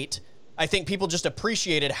state, I think people just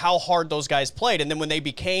appreciated how hard those guys played. And then when they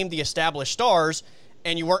became the established stars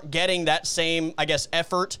and you weren't getting that same, I guess,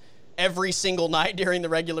 effort every single night during the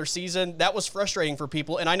regular season, that was frustrating for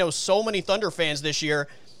people. And I know so many Thunder fans this year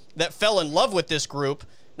that fell in love with this group,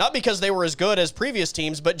 not because they were as good as previous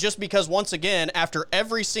teams, but just because, once again, after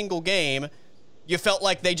every single game, you felt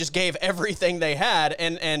like they just gave everything they had.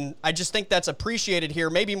 And I just think that's appreciated here,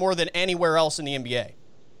 maybe more than anywhere else in the NBA.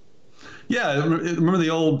 Yeah, remember the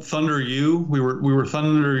old Thunder U? We were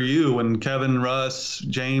Thunder U when Kevin, Russ,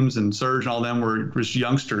 James, and Serge and all them were just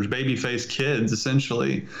youngsters, baby-faced kids,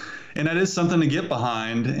 essentially. And that is something to get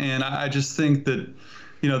behind. And I just think that,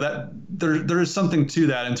 that there is something to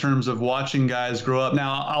that in terms of watching guys grow up.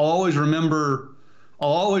 Now, I'll always remember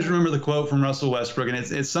the quote from Russell Westbrook, and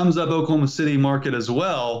it sums up Oklahoma City market as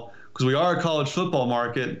well, because we are a college football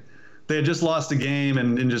market. They had just lost a game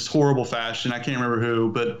in just horrible fashion. I can't remember who,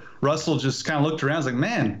 but Russell just kind of looked around. He's like,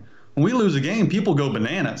 man, when we lose a game, people go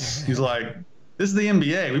bananas. He's like, this is the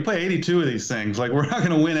NBA. We play 82 of these things. Like, we're not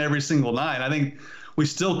going to win every single night. I think we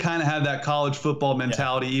still kind of have that college football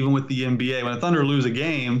mentality, even with the NBA. When the Thunder lose a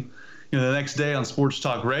game, the next day on Sports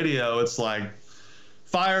Talk Radio, it's like,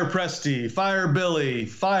 fire Presti, fire Billy,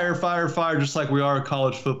 fire, just like we are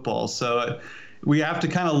college football. So we have to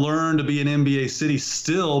kind of learn to be an NBA city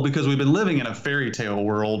still, because we've been living in a fairy tale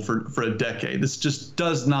world for a decade. This just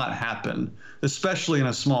does not happen, especially in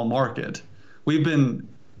a small market. It's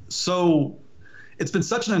been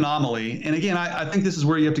such an anomaly. And again, I think this is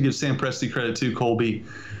where you have to give Sam Presti credit too, Colby.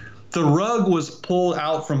 The rug was pulled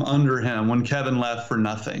out from under him when Kevin left for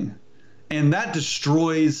nothing. And that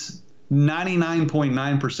destroys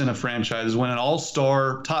 99.9% of franchises when an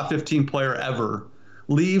all-star top 15 player ever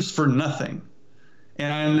leaves for nothing.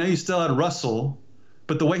 And I know you still had Russell,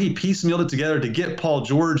 but the way he piecemealed it together to get Paul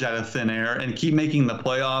George out of thin air and keep making the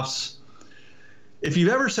playoffs. If you've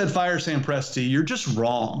ever said fire Sam Presti, you're just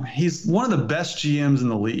wrong. He's one of the best GMs in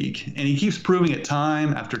the league, and he keeps proving it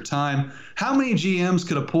time after time. How many GMs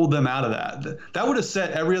could have pulled them out of that? That would have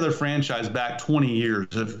set every other franchise back 20 years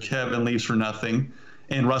if Kevin leaves for nothing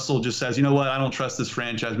and Russell just says, you know what, I don't trust this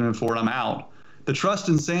franchise moving forward, I'm out. The trust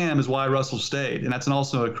in Sam is why Russell stayed, and that's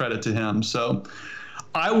also a credit to him. So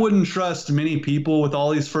I wouldn't trust many people with all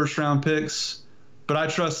these first-round picks, but I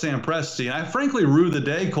trust Sam Presti. And I frankly rue the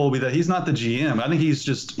day, Colby, that he's not the GM. I think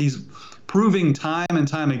he's proving time and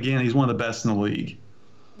time again he's one of the best in the league.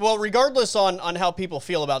 Well, regardless on how people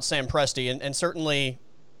feel about Sam Presti, and certainly,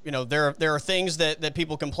 there are things that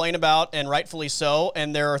people complain about, and rightfully so,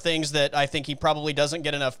 and there are things that I think he probably doesn't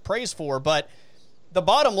get enough praise for. But the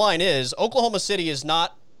bottom line is Oklahoma City is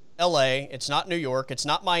not LA, it's not New York, it's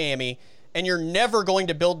not Miami, and you're never going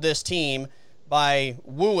to build this team by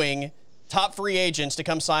wooing top free agents to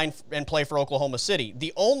come sign and play for Oklahoma City.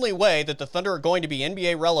 The only way that the Thunder are going to be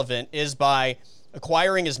NBA relevant is by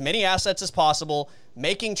acquiring as many assets as possible,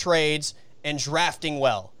 making trades, and drafting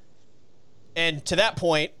well. And to that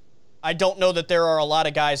point, I don't know that there are a lot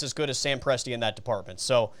of guys as good as Sam Presti in that department.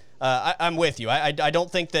 So I'm with you. I don't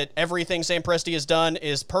think that everything Sam Presti has done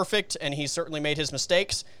is perfect, and he's certainly made his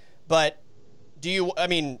mistakes. But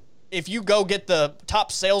if you go get the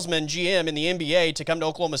top salesman GM in the NBA to come to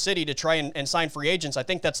Oklahoma City to try and sign free agents, I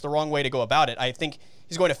think that's the wrong way to go about it. I think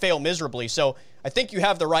he's going to fail miserably. So I think you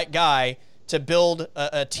have the right guy to build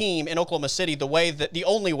a team in Oklahoma City the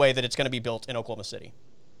only way that it's going to be built in Oklahoma City.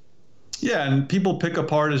 Yeah, and people pick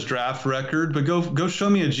apart his draft record, but go show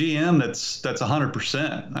me a GM that's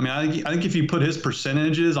 100%. I think if you put his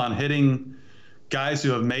percentages on hitting guys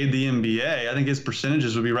who have made the NBA, I think his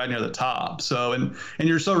percentages would be right near the top. So, and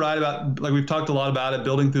you're so right about, like we've talked a lot about it,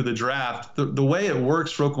 building through the draft. The way it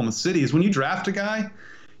works for Oklahoma City is when you draft a guy,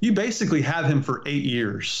 you basically have him for 8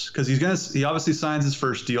 years because he obviously signs his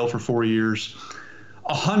first deal for 4 years.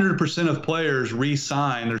 100% of players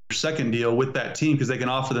re-sign their second deal with that team because they can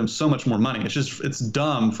offer them so much more money. It's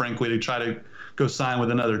dumb, frankly, to try to go sign with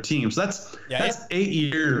another team. So that's 8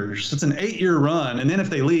 years. It's an 8-year run, and then if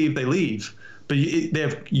they leave, they leave. But they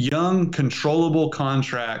have young, controllable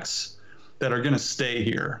contracts that are going to stay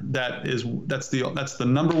here. That's the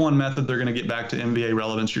number one method they're going to get back to NBA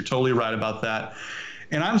relevance. You're totally right about that.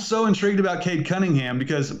 And I'm so intrigued about Cade Cunningham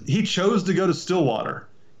because he chose to go to Stillwater.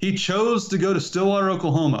 He chose to go to Stillwater,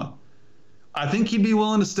 Oklahoma. I think he'd be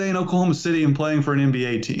willing to stay in Oklahoma City and playing for an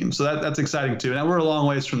NBA team. So that's exciting too. Now we're a long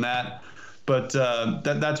ways from that, but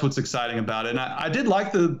that's what's exciting about it. And I did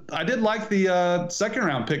like the second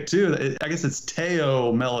round pick too. I guess it's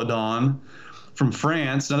Théo Meladon from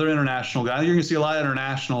France, another international guy. You're going to see a lot of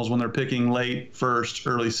internationals when they're picking late first,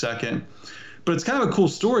 early second. But it's kind of a cool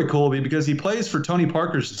story, Colby, because he plays for Tony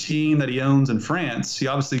Parker's team that he owns in France. He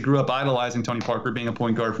obviously grew up idolizing Tony Parker, being a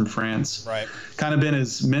point guard from France. Right. Kind of been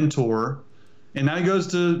his mentor. And now he goes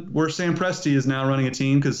to where Sam Presti is now running a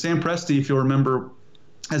team, because Sam Presti, if you'll remember,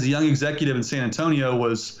 as a young executive in San Antonio,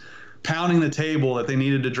 was pounding the table that they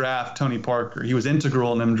needed to draft Tony Parker. He was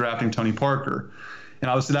integral in them drafting Tony Parker.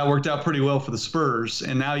 And obviously that worked out pretty well for the Spurs.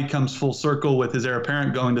 And now he comes full circle with his heir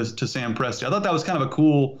apparent going to Sam Presti. I thought that was kind of a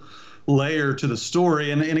cool layer to the story.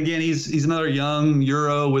 And again, he's another young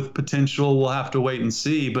Euro with potential. We'll have to wait and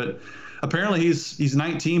see. But apparently he's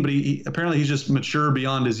 19, but apparently he's just mature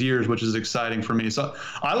beyond his years, which is exciting for me. So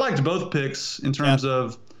I liked both picks in terms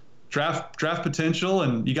of draft potential,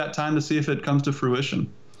 and you got time to see if it comes to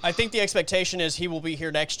fruition. I think the expectation is he will be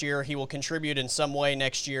here next year. He will contribute in some way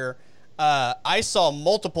next year. I saw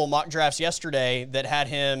multiple mock drafts yesterday that had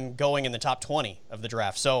him going in the top 20 of the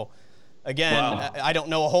draft. So again, wow. I don't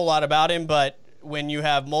know a whole lot about him, but when you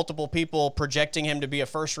have multiple people projecting him to be a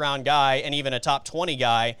first-round guy and even a top 20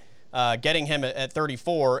 guy, getting him at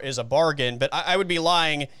 34 is a bargain. But I would be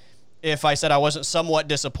lying if I said I wasn't somewhat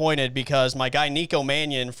disappointed because my guy Nico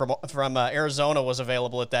Mannion from Arizona was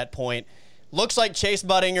available at that point. Looks like Chase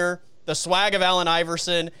Budinger, the swag of Allen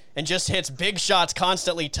Iverson, and just hits big shots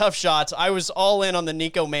constantly, tough shots. I was all in on the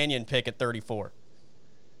Nico Mannion pick at 34.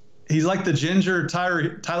 He's like the ginger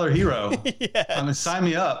Tyler Hero. Yes. I mean, sign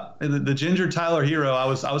me up. The ginger Tyler Hero, I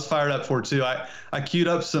was fired up for too. I queued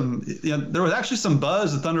up some. There was actually some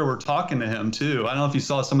buzz. The Thunder were talking to him too. I don't know if you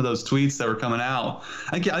saw some of those tweets that were coming out.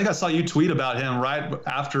 I think I saw you tweet about him right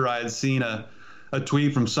after I had seen a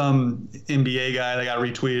tweet from some NBA guy that got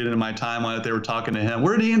retweeted into my timeline that they were talking to him.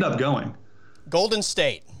 Where did he end up going? Golden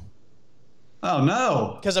State. Oh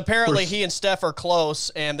no! Because apparently he and Steph are close,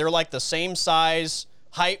 and they're like the same size.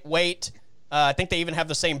 Height, weight. I think they even have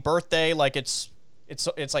the same birthday. Like it's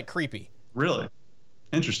like creepy. Really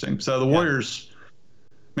interesting. So the Warriors,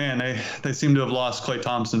 man, they seem to have lost Klay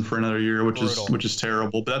Thompson for another year, which is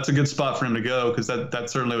terrible. But that's a good spot for him to go because that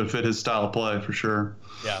certainly would fit his style of play for sure.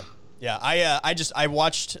 Yeah. I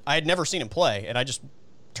watched. I had never seen him play, and I just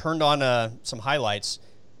turned on some highlights,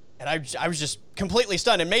 and I was just completely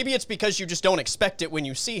stunned. And maybe it's because you just don't expect it when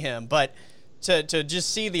you see him, but. To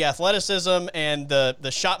just see the athleticism and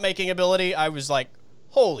the shot-making ability, I was like,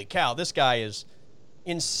 holy cow, this guy is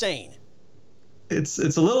insane. It's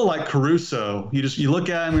a little like Caruso. You look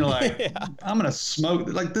at him and you're like, I'm going to smoke.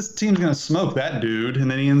 Like, this team's going to smoke that dude.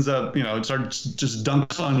 And then he ends up, it starts just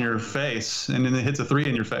dunks on your face and then it hits a three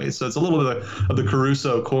in your face. So it's a little bit of the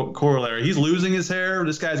Caruso corollary. He's losing his hair.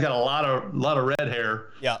 This guy's got a lot of red hair.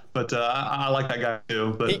 Yeah. But I like that guy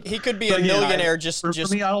too. But he could be a millionaire for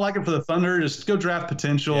me, I don't like it for the Thunder. Just go draft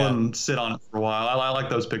potential and sit on it for a while. I like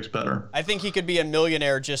those picks better. I think he could be a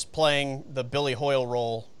millionaire just playing the Billy Hoyle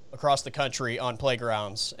role across the country on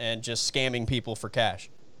playgrounds and just scamming people for cash.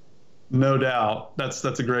 No doubt. That's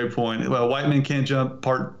a great point. Well, White Men Can't Jump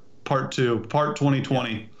part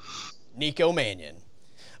 2020. Yep. Nico Mannion.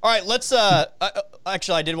 All right, let's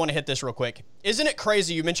actually I did want to hit this real quick. Isn't it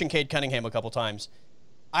crazy? You mentioned Cade Cunningham a couple times.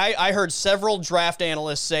 I heard several draft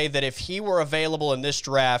analysts say that if he were available in this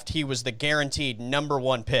draft, he was the guaranteed number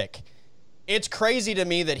one pick. It's crazy to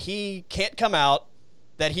me that he can't come out,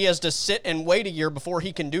 that he has to sit and wait a year before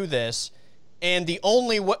he can do this, and the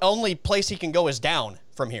only place he can go is down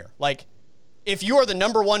from here. Like, if you are the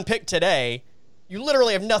number one pick today, you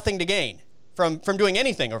literally have nothing to gain from doing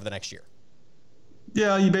anything over the next year.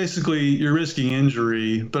 Yeah, you're risking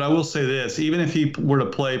injury, but I will say this, even if he were to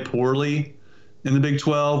play poorly in the Big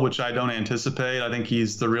 12, which I don't anticipate, I think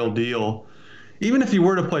he's the real deal. Even if he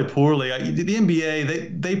were to play poorly, the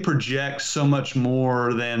NBA, they project so much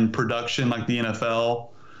more than production like the NFL.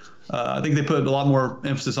 I think they put a lot more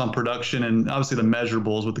emphasis on production and obviously the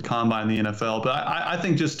measurables with the combine in the NFL. But I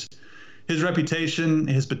think just his reputation,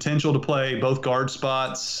 his potential to play both guard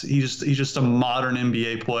spots, he's just a modern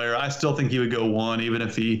NBA player. I still think he would go 1, even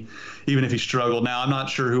if he struggled. Now, I'm not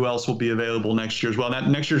sure who else will be available next year as well.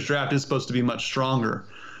 Next year's draft is supposed to be much stronger.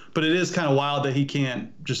 But it is kind of wild that he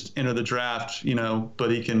can't just enter the draft,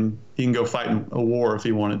 but he can go fight a war if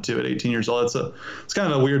he wanted to at 18 years old. It's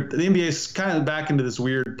kind of a weird. The NBA is kind of back into this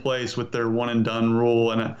weird place with their one and done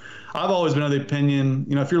rule. And I've always been of the opinion,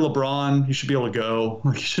 if you're LeBron, you should be able to go.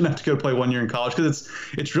 Like, you shouldn't have to go play 1 year in college, because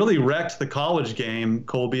it's really wrecked the college game,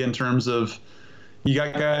 Colby, in terms of you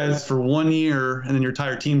got guys for 1 year and then your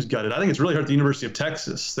entire team's gutted. I think it's really hurt the University of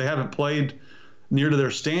Texas. They haven't played near to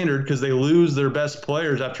their standard because they lose their best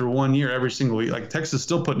players after 1 year every single week. Like, Texas is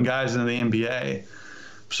still putting guys into the NBA.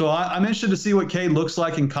 So I'm interested to see what Cade looks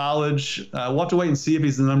like in college. We'll have to wait and see if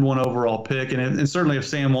he's the number 1 overall pick. And certainly if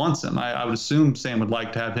Sam wants him, I would assume Sam would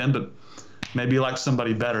like to have him, but maybe he likes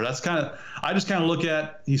somebody better. I just kind of look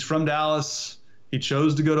at, he's from Dallas. He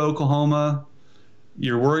chose to go to Oklahoma.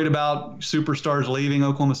 You're worried about superstars leaving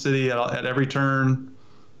Oklahoma City at every turn.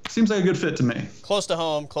 Seems like a good fit to me. Close to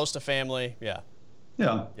home, close to family. Yeah.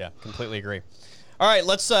 Yeah, completely agree. All right,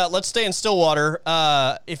 let's stay in Stillwater.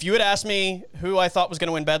 If you had asked me who I thought was going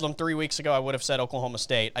to win Bedlam 3 weeks ago, I would have said Oklahoma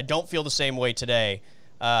State. I don't feel the same way today.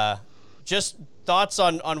 Just thoughts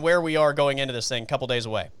on where we are going into this thing, a couple days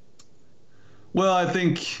away. Well, I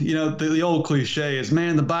think, the old cliche is,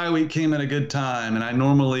 man, the bye week came at a good time. And I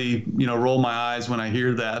normally, roll my eyes when I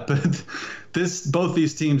hear that. But both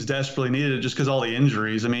these teams desperately needed it just because all the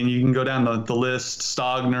injuries. I mean, you can go down the list: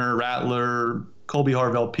 Stogner, Rattler, Colby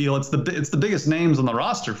Harvell-Peel. It's the biggest names on the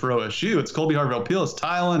roster for OSU. It's Colby Harvell-Peel, it's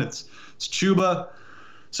Tylen, it's Chuba.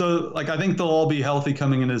 So, I think they'll all be healthy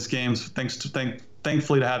coming into this game,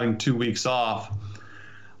 thankfully to having 2 weeks off.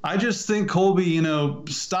 I just think, Colby,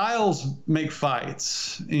 styles make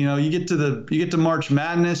fights. You get to March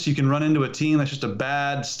Madness, you can run into a team that's just a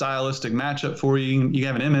bad stylistic matchup for you. You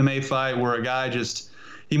can have an MMA fight where a guy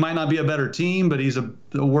he might not be a better team, but he's a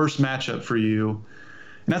worse matchup for you.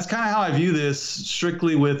 And that's kind of how I view this,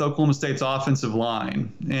 strictly with Oklahoma State's offensive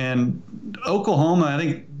line. And Oklahoma, I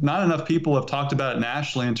think not enough people have talked about it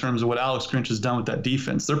nationally in terms of what Alex Grinch has done with that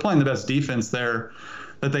defense. They're playing the best defense there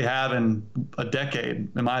that they have in a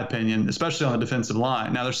decade, in my opinion, especially on the defensive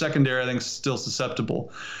line. Now, their secondary, I think, is still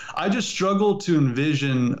susceptible. I just struggle to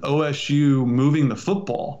envision OSU moving the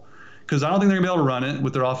football, because I don't think they're going to be able to run it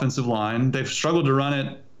with their offensive line. They've struggled to run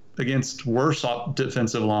it against worse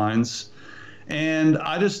defensive lines. And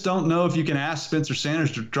I just don't know if you can ask Spencer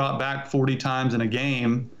Sanders to drop back 40 times in a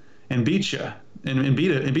game and beat you and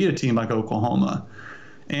beat a team like Oklahoma.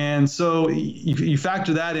 And so you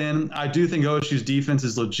factor that in. I do think OSU's defense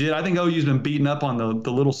is legit. I think OU's been beaten up on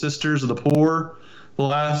the little sisters of the poor the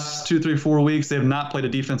last 2, 3, 4 weeks. They have not played a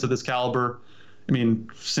defense of this caliber. I mean,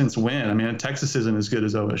 since when? I mean, Texas isn't as good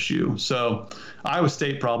as OSU. So Iowa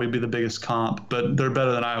State probably be the biggest comp, but they're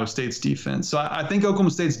better than Iowa State's defense. So I think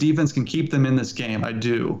Oklahoma State's defense can keep them in this game. I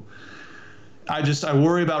do. I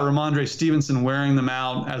worry about Ramondre Stevenson wearing them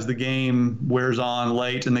out as the game wears on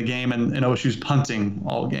late in the game, and OSU's punting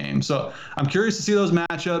all game. So I'm curious to see those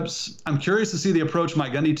matchups. I'm curious to see the approach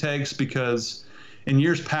Mike Gundy takes, because in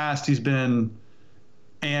years past he's been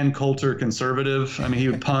Ann Coulter conservative. I mean, he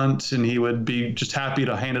would punt and he would be just happy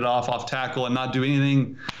to hand it off tackle and not do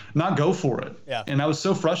anything, not go for it. Yeah. And that was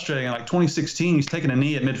so frustrating. In 2016, he's taking a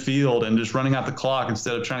knee at midfield and just running out the clock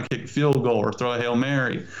instead of trying to kick a field goal or throw a Hail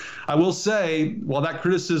Mary. I will say, while that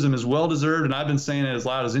criticism is well-deserved, and I've been saying it as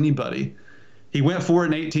loud as anybody, he went for it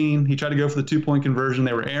in 18. He tried to go for the 2-point conversion.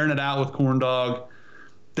 They were airing it out with Corn Dog.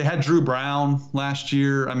 They had Drew Brown last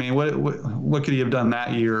year. I mean, what could he have done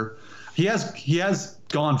that year? He has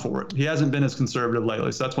gone for it. He hasn't been as conservative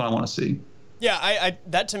lately, so that's what I want to see. Yeah, I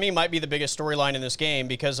that to me might be the biggest storyline in this game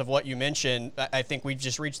because of what you mentioned. I think we've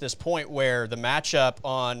just reached this point where the matchup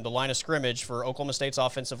on the line of scrimmage for Oklahoma State's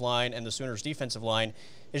offensive line and the Sooners' defensive line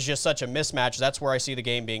is just such a mismatch. That's where I see the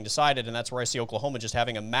game being decided, and that's where I see Oklahoma just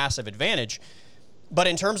having a massive advantage. But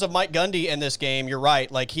in terms of Mike Gundy in this game, you're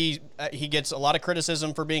right. Like he gets a lot of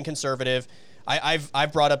criticism for being conservative.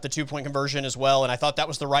 I've brought up the 2-point conversion as well, and I thought that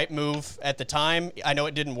was the right move at the time. I know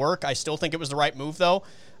it didn't work. I still think it was the right move, though.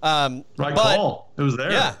 Call. It was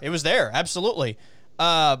there. Yeah, it was there. Absolutely.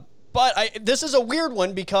 This is a weird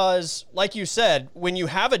one because, like you said, when you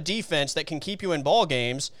have a defense that can keep you in ball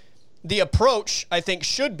games, the approach, I think,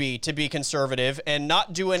 should be to be conservative and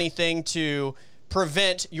not do anything to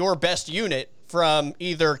prevent your best unit from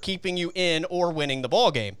either keeping you in or winning the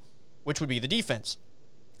ball game, which would be the defense.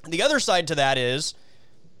 The other side to that is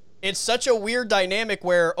it's such a weird dynamic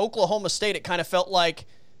where Oklahoma State, it kind of felt like,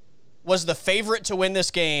 was the favorite to win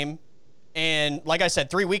this game. And like I said,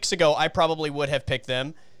 3 weeks ago, I probably would have picked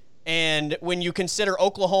them. And when you consider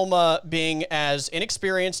Oklahoma being as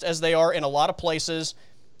inexperienced as they are in a lot of places,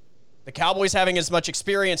 the Cowboys having as much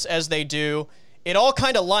experience as they do, it all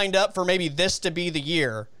kind of lined up for maybe this to be the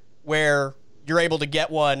year where you're able to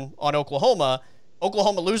get one on Oklahoma.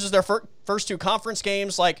 Oklahoma loses their first two conference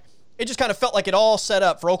games. Like, it just kind of felt like it all set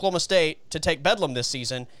up for Oklahoma State to take Bedlam this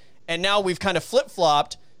season. And now we've kind of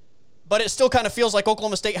flip-flopped, but it still kind of feels like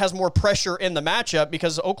Oklahoma State has more pressure in the matchup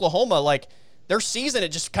because Oklahoma, like, their season, it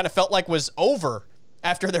just kind of felt like was over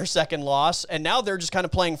after their second loss. And now they're just kind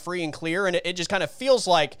of playing free and clear. And it just kind of feels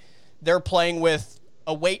like they're playing with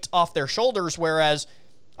a weight off their shoulders. Whereas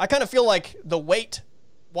I kind of feel like the weight,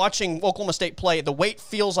 watching Oklahoma State play, the weight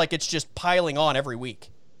feels like it's just piling on every week.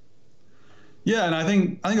 Yeah, and I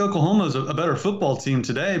think Oklahoma is a better football team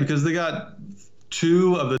today because they got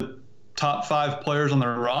two of the top 5 players on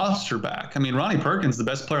their roster back. I mean, Ronnie Perkins, the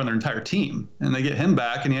best player on their entire team, and they get him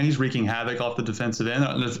back, and he's wreaking havoc off the defensive end,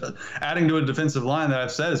 adding to a defensive line that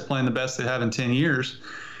I've said is playing the best they have in 10 years.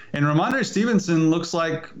 And Ramondre Stevenson looks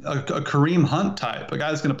like a Kareem Hunt type, a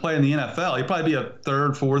guy that's going to play in the NFL. He'd probably be a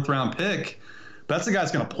 3rd, 4th round pick. But that's the guy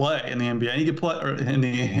that's going to play in the NBA. He could play in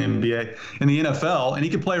the NFL, and he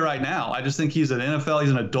could play right now. I just think he's an NFL.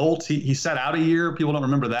 He's an adult. He sat out a year. People don't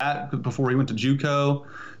remember that before he went to JUCO.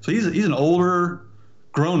 So he's an older,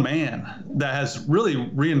 grown man that has really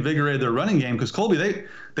reinvigorated their running game. Because Colby, they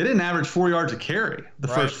didn't average 4 yards a carry the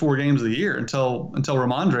first 4 games of the year until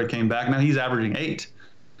Ramondre came back. Now he's averaging 8.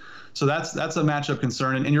 So that's a matchup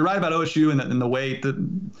concern. And you're right about OSU and the weight that.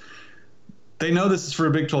 They know this is for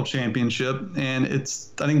a Big 12 championship, and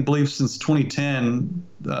believe since 2010,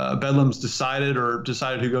 Bedlam's decided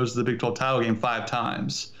who goes to the Big 12 title game 5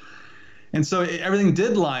 times. And so everything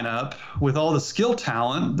did line up with all the skill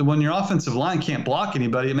talent. When your offensive line can't block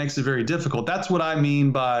anybody, it makes it very difficult. That's what I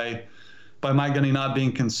mean by Mike Gundy not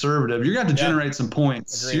being conservative. You're going to have to generate some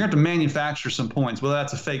points. Agreed. You're going to have to manufacture some points, whether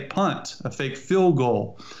that's a fake punt, a fake field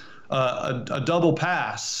goal, a double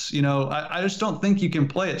pass. I just don't think you can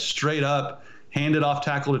play it straight up. Hand it off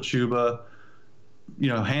tackle to Chuba,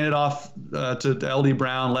 hand it off to LD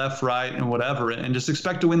Brown, left, right, and whatever, and just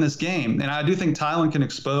expect to win this game. And I do think Tylen can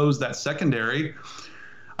expose that secondary.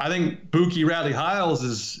 I think Buki Radley-Hiles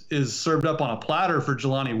is served up on a platter for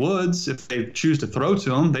Jelani Woods if they choose to throw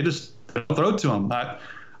to him. They just don't throw to him.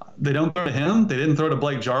 They don't throw to him. They didn't throw to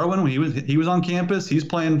Blake Jarwin when he was on campus. He's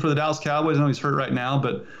playing for the Dallas Cowboys. I know he's hurt right now,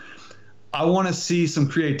 but I want to see some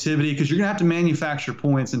creativity because you're going to have to manufacture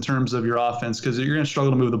points in terms of your offense because you're going to struggle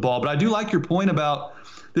to move the ball. But I do like your point about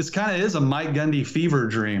this kind of is a Mike Gundy fever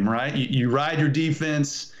dream, right? You ride your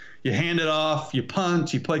defense, you hand it off, you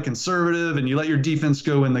punt, you play conservative, and you let your defense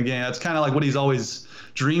go in the game. That's kind of like what he's always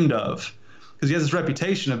dreamed of because he has this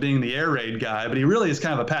reputation of being the air raid guy, but he really is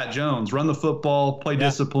kind of a Pat Jones. Run the football, play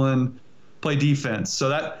discipline, play defense. So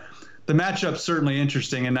that the matchup's certainly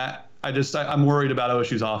interesting, and I'm worried about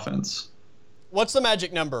OSU's offense. What's the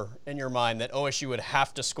magic number in your mind that OSU would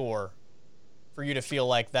have to score for you to feel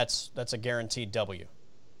like that's a guaranteed W?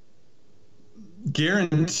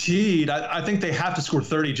 Guaranteed. I think they have to score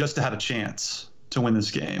 30 just to have a chance to win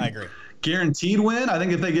this game. I agree. Guaranteed win, I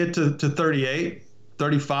think if they get to 38,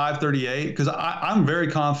 35, 38, because I'm very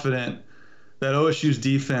confident that OSU's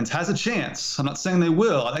defense has a chance. I'm not saying they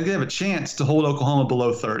will. I think they have a chance to hold Oklahoma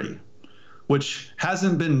below 30, which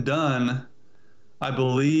hasn't been done I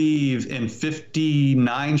believe, in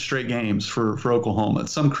 59 straight games for Oklahoma.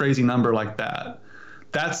 It's some crazy number like that.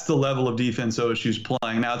 That's the level of defense OSU's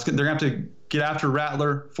playing. Now, they're going to have to get after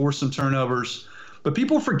Rattler, force some turnovers. But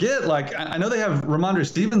people forget, I know they have Ramondre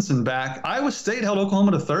Stevenson back. Iowa State held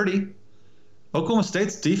Oklahoma to 30. Oklahoma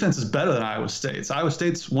State's defense is better than Iowa State's. Iowa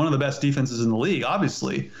State's one of the best defenses in the league,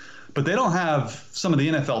 obviously. But they don't have some of the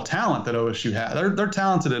NFL talent that OSU had. They're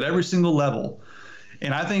talented at every single level.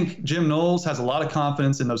 And I think Jim Knowles has a lot of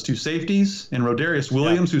confidence in those two safeties and Rodarius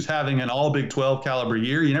Williams, who's having an all Big 12 caliber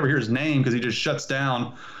year. You never hear his name because he just shuts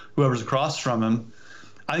down whoever's across from him.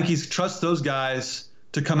 I think he trusts those guys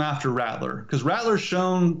to come after Rattler because Rattler's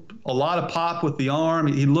shown a lot of pop with the arm.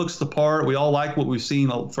 He looks the part. We all like what we've seen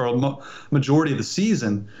for a majority of the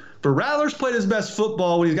season. But Rattler's played his best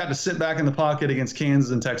football when he's got to sit back in the pocket against Kansas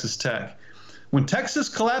and Texas Tech. When Texas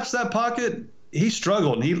collapsed that pocket, he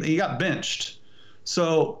struggled and he got benched.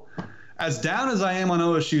 So as down as I am on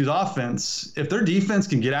OSU's offense, if their defense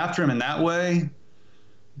can get after him in that way,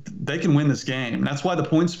 they can win this game. That's why the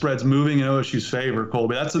point spread's moving in OSU's favor,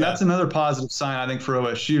 Colby. That's another positive sign, I think, for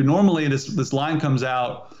OSU. Normally this line comes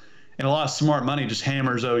out and a lot of smart money just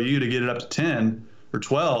hammers OU to get it up to 10. or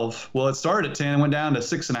 12. Well, it started at 10 and went down to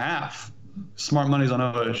 6.5. Smart money's on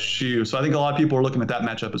OSU. So I think a lot of people are looking at that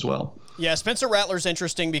matchup as well. Yeah, Spencer Rattler's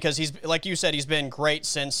interesting because he's, like you said, he's been great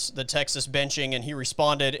since the Texas benching, and he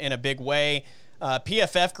responded in a big way.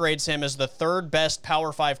 PFF grades him as the third best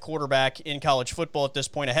Power 5 quarterback in college football at this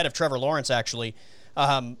point, ahead of Trevor Lawrence, actually.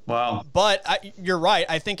 Wow. But you're right.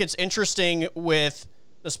 I think it's interesting with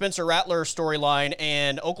the Spencer Rattler storyline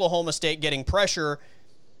and Oklahoma State getting pressure.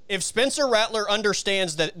 If Spencer Rattler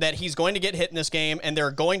understands that he's going to get hit in this game and there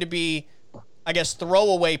are going to be, I guess,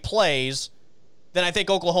 throwaway plays, then I think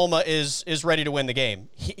Oklahoma is ready to win the game.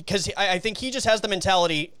 Because I think he just has the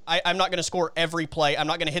mentality, I'm not going to score every play. I'm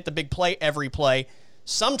not going to hit the big play every play.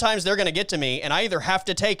 Sometimes they're going to get to me, and I either have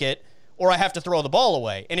to take it or I have to throw the ball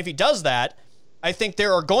away. And if he does that, I think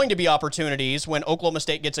there are going to be opportunities when Oklahoma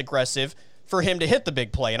State gets aggressive for him to hit the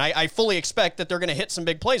big play. And I fully expect that they're going to hit some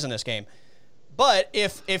big plays in this game. But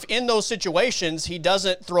if in those situations he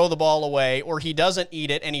doesn't throw the ball away or he doesn't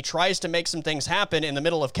eat it and he tries to make some things happen in the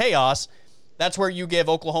middle of chaos, that's where you give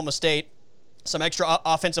Oklahoma State some extra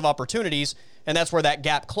offensive opportunities, and that's where that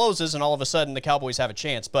gap closes, and all of a sudden the Cowboys have a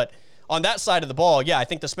chance. But on that side of the ball, yeah, I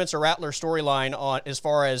think the Spencer Rattler storyline on as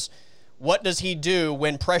far as what does he do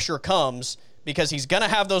when pressure comes, because he's going to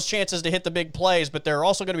have those chances to hit the big plays, but there are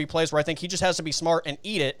also going to be plays where I think he just has to be smart and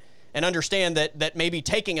eat it and understand that maybe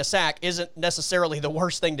taking a sack isn't necessarily the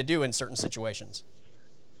worst thing to do in certain situations.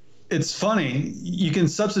 It's funny. You can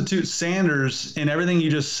substitute Sanders in everything you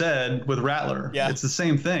just said with Rattler. Yeah. It's the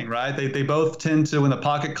same thing, right? They both tend to, when the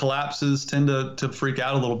pocket collapses, tend to freak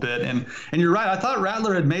out a little bit. And you're right. I thought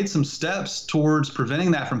Rattler had made some steps towards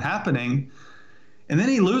preventing that from happening. And then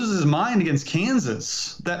he loses his mind against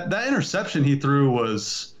Kansas. That interception he threw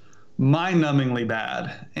was mind-numbingly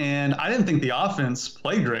bad. And I didn't think the offense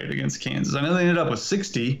played great against Kansas. I know they ended up with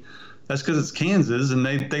 60. That's because it's Kansas, and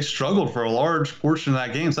they struggled for a large portion of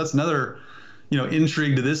that game. So that's another,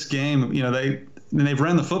 intrigue to this game. They've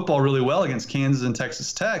run the football really well against Kansas and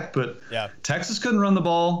Texas Tech, but yeah. Texas couldn't run the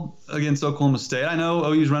ball against Oklahoma State. I know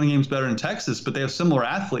OU's running game's better than Texas, but they have similar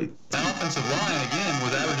athletes. That offensive line, again,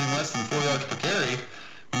 was averaging less than 4 yards per carry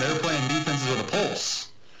when they were playing defenses with a pulse.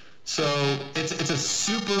 So it's a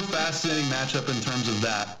super fascinating matchup in terms of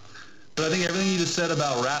that. But I think everything you just said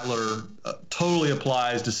about Rattler totally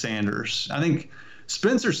applies to Sanders. I think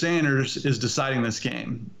Spencer Sanders is deciding this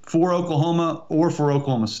game for Oklahoma or for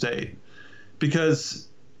Oklahoma State. Because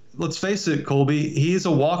let's face it, Colby, he's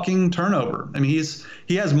a walking turnover. I mean,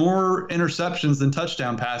 he has more interceptions than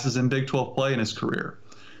touchdown passes in Big 12 play in his career.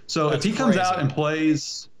 So if he comes out and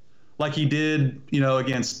plays like he did,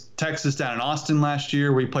 against Texas down in Austin last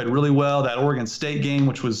year, where he played really well, that Oregon State game,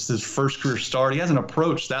 which was his first career start, he hasn't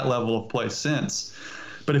approached that level of play since.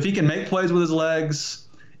 But if he can make plays with his legs,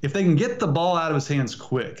 if they can get the ball out of his hands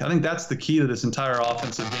quick, I think that's the key to this entire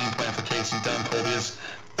offensive game plan for Casey Dunn, Colby, is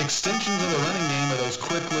extensions of the running game are those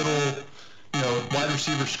quick little, wide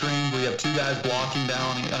receiver screens where you have two guys blocking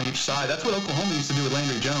down on each side. That's what Oklahoma used to do with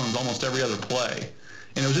Landry Jones almost every other play.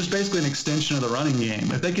 And it was just basically an extension of the running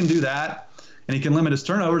game. If they can do that and he can limit his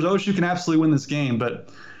turnovers, OSU can absolutely win this game. But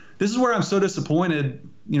this is where I'm so disappointed.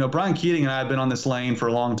 Brian Keating and I have been on this lane for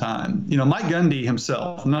a long time. Mike Gundy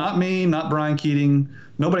himself, not me, not Brian Keating,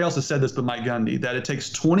 nobody else has said this but Mike Gundy, that it takes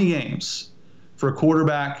 20 games for a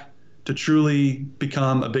quarterback to truly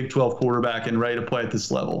become a Big 12 quarterback and ready to play at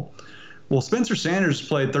this level. Well, Spencer Sanders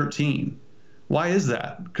played 13. Why is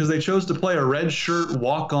that? Because they chose to play a redshirt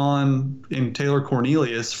walk-on in Taylor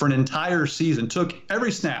Cornelius for an entire season. Took every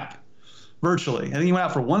snap, virtually. I think he went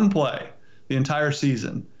out for one play the entire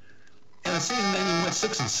season. And the season then he went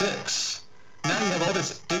 6-6. Now you have all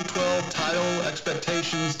this Big 12 title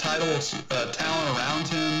expectations, title talent around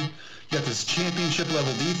him. You got this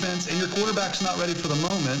championship-level defense, and your quarterback's not ready for the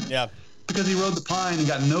moment. Yeah. Because he rode the pine and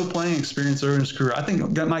got no playing experience early in his career. I think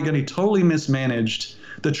Mike Gundy totally mismanaged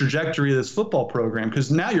the trajectory of this football program,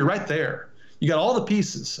 because now you're right there. You got all the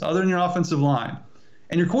pieces other than your offensive line.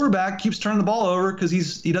 And your quarterback keeps turning the ball over because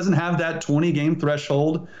he doesn't have that 20-game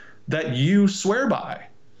threshold that you swear by.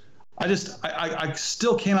 I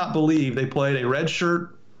still cannot believe they played a redshirt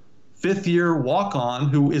fifth-year walk-on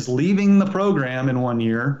who is leaving the program in 1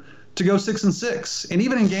 year to go 6-6. And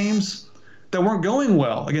even in games that weren't going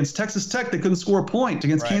well, against Texas Tech, they couldn't score a point.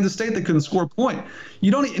 Against Kansas State, they couldn't score a point.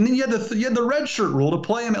 And then you had the red shirt rule to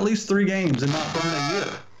play him at least 3 games and not burn a year.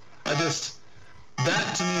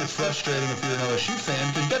 That to me is frustrating if you're an OSU fan,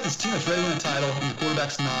 because you got this team that's ready to win a title and your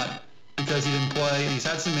quarterback's not, because he didn't play. He's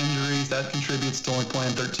had some injuries that contributes to only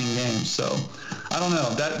playing 13 games. So I don't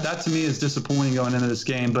know. That to me is disappointing going into this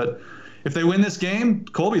game. But if they win this game,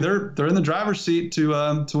 Colby, they're in the driver's seat to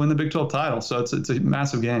win the Big 12 title. So it's a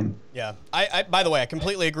massive game. Yeah. I by the way, I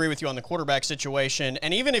completely agree with you on the quarterback situation.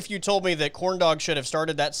 And even if you told me that Corn Dog should have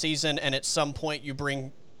started that season and at some point you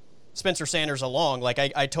bring Spencer Sanders along, like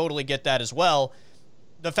I totally get that as well.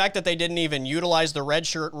 The fact that they didn't even utilize the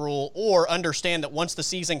redshirt rule or understand that once the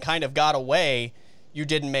season kind of got away, you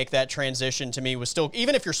didn't make that transition, to me was still,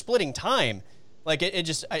 even if you're splitting time, like it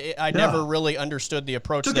just, I never really understood the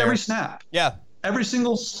approach took there. Every snap. Yeah. Every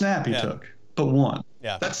single snap he took, but one.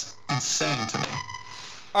 Yeah. That's insane to me.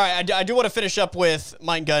 All right, I do want to finish up with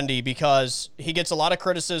Mike Gundy because he gets a lot of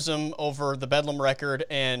criticism over the Bedlam record,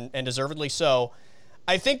 and deservedly so.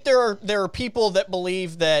 I think there are people that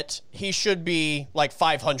believe that he should be like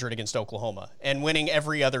 500 against Oklahoma and winning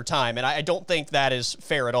every other time, and I don't think that is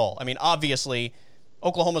fair at all. I mean, obviously,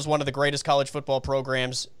 Oklahoma is one of the greatest college football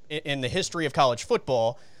programs in the history of college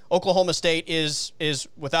football. Oklahoma State is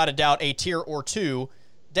without a doubt a tier or two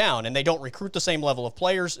down, and they don't recruit the same level of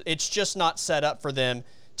players. It's just not set up for them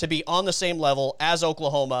to be on the same level as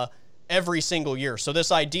Oklahoma every single year. So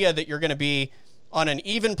this idea that you're going to be on an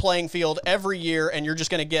even playing field every year and you're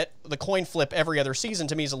just going to get the coin flip every other season,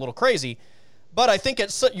 to me is a little crazy. But I think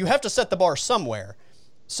you have to set the bar somewhere.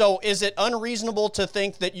 So is it unreasonable to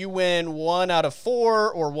think that you win 1 out of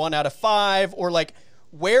 4 or 1 out of 5, or like,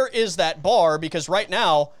 where is that bar? Because right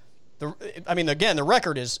now, the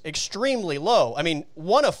record is extremely low. I mean,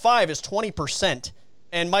 1 of 5 is 20%,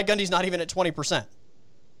 and Mike Gundy's not even at 20%.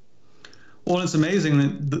 Well, it's amazing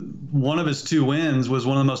that one of his 2 wins was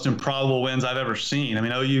one of the most improbable wins I've ever seen. I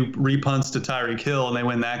mean, OU repunts to Tyreek Hill, and they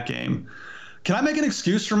win that game. Can I make an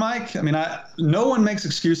excuse for Mike? I mean, no one makes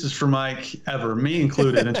excuses for Mike ever, me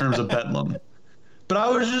included, in terms of Bedlam. But I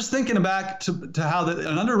was just thinking back to how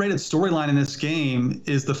an underrated storyline in this game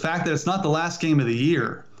is the fact that it's not the last game of the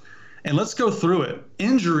year. And let's go through it.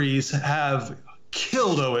 Injuries have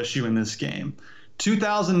killed OSU in this game.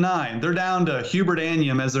 2009, they're down to Hubert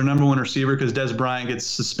Anyam as their number 1 receiver because Des Bryant gets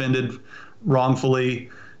suspended wrongfully.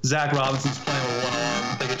 Zach Robinson's playing with 1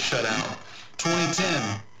 arm. They get shut out.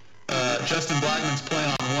 2010, Justin Blackman's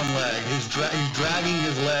playing on 1 leg. He's dragging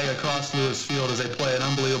his leg across Lewis Field as they play an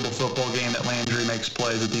unbelievable football game that Landry makes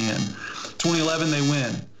plays at the end. 2011, they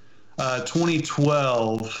win.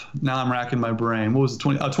 2012, now I'm racking my brain. What was the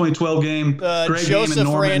 2012 game? Great Joseph game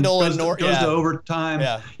in Norman. Randall goes to overtime.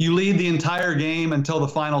 Yeah. You lead the entire game until the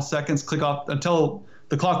final seconds click off, until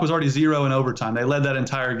the clock was already 0 in overtime. They led that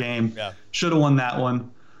entire game. Yeah. Should have won that one.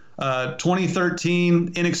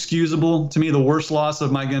 2013, inexcusable. To me, the worst loss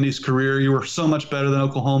of Mike Gundy's career. You were so much better than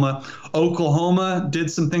Oklahoma. Oklahoma did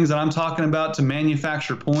some things that I'm talking about to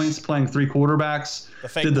manufacture points, playing 3 quarterbacks.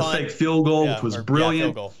 Did the fake field goal, which was brilliant.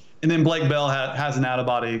 Field goal. And then Blake Bell has an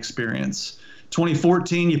out-of-body experience.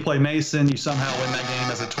 2014, you play Mason. You somehow win that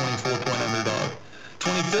game as a 24-point underdog.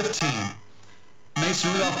 2015,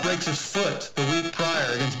 Mason Rudolph breaks his foot the week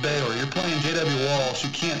prior against Baylor. You're playing J.W. Walsh.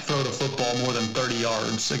 You can't throw the football more than 30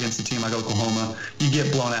 yards against a team like Oklahoma. You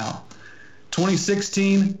get blown out.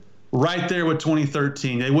 2016, right there with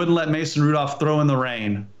 2013. They wouldn't let Mason Rudolph throw in the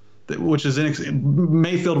rain, which is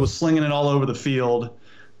Mayfield was slinging it all over the field.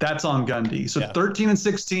 That's on Gundy. So 13 and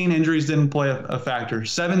 16, injuries didn't play a factor.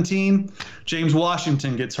 17, James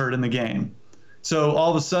Washington gets hurt in the game. So all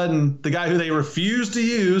of a sudden, the guy who they refused to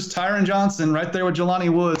use, Tyron Johnson, right there with Jelani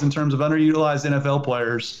Woods in terms of underutilized NFL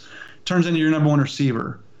players, turns into your number 1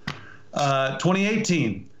 receiver.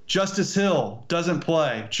 2018, Justice Hill doesn't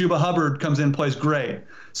play. Chuba Hubbard comes in, plays great.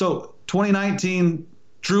 So 2019,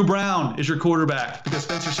 Drew Brown is your quarterback because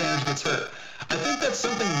Spencer Sanders gets hurt. I think that's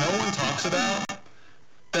something no one talks about.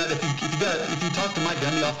 That if you talk to Mike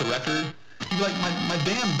Gundy off the record, you'd be like, my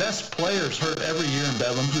damn best players hurt every year in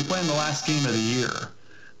Bedlam because we play in the last game of the year.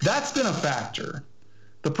 That's been a factor.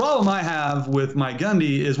 The problem I have with Mike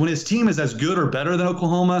Gundy is when his team is as good or better than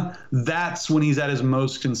Oklahoma, that's when he's at his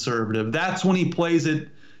most conservative. That's when he plays it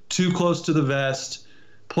too close to the vest,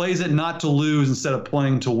 plays it not to lose instead of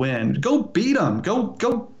playing to win. Go beat them.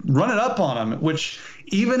 Go run it up on them, which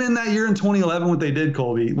even in that year in 2011, what they did,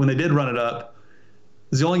 Colby, when they did run it up,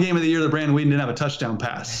 it's the only game of the year that Brandon Whedon didn't have a touchdown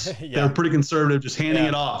pass. They were pretty conservative, just handing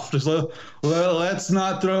it off. Just let's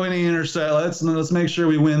not throw any intercept. Let's make sure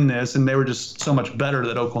we win this. And they were just so much better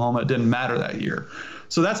that Oklahoma, it didn't matter that year.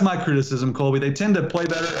 So that's my criticism, Colby. They tend to play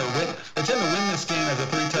better. They tend to win this game as a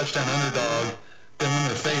 3-touchdown underdog than when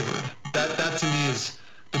they're favored. That to me is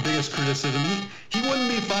the biggest criticism. He wouldn't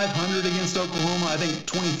be 500 against Oklahoma. I think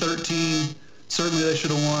 2013, certainly they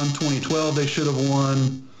should have won. 2012, they should have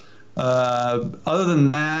won. Other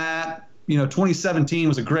than that, 2017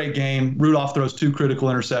 was a great game. Rudolph throws 2 critical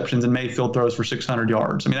interceptions and Mayfield throws for 600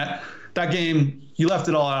 yards. I mean, that game, you left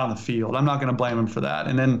it all out on the field. I'm not going to blame him for that.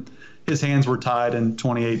 And then his hands were tied in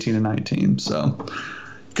 2018 and 19. So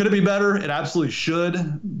could it be better? It absolutely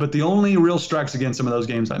should. But the only real strikes against some of those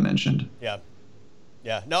games I mentioned. Yeah.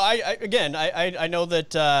 Yeah. No, I know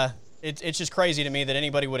that it's just crazy to me that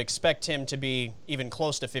anybody would expect him to be even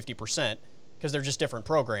close to 50% because they're just different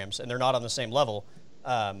programs and they're not on the same level.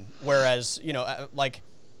 Whereas, like,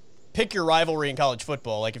 pick your rivalry in college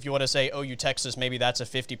football. Like, if you want to say OU Texas, maybe that's a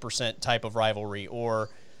 50% type of rivalry. Or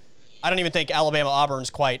I don't even think Alabama Auburn's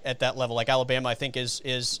quite at that level. Like, Alabama, I think,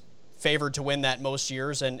 is favored to win that most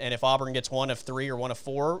years. And if Auburn gets 1 of 3 or 1 of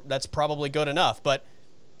 4, that's probably good enough. But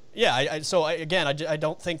yeah, I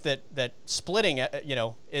don't think that splitting,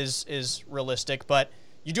 is realistic. But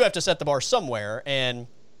you do have to set the bar somewhere. And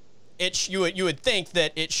you would think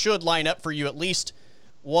that it should line up for you at least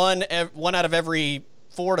one out of every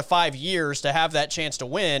 4 to 5 years to have that chance to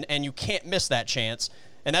win, and you can't miss that chance.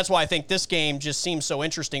 And that's why I think this game just seems so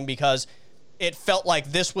interesting, because it felt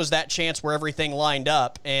like this was that chance where everything lined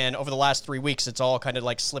up, and over the last 3 weeks, it's all kind of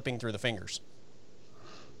like slipping through the fingers.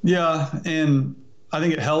 Yeah, and I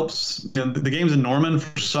think it helps. The game's in Norman.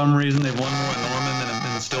 For some reason, they've won more in Norman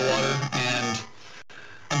than in Stillwater, and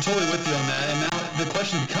I'm totally with you on that. And now the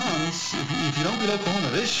question becomes, if you don't beat Oklahoma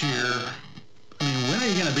this year, I mean, when are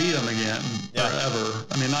you going to beat them again? Yeah. Or ever?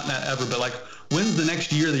 I mean, not ever, but like, when's the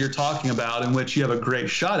next year that you're talking about in which you have a great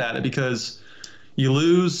shot at it? Because you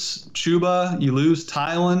lose Chuba, you lose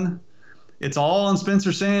Tylen. It's all on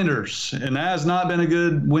Spencer Sanders, and that has not been a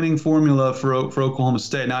good winning formula for Oklahoma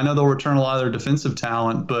State. Now, I know they'll return a lot of their defensive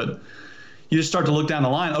talent, but you just start to look down the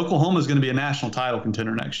line. Oklahoma is going to be a national title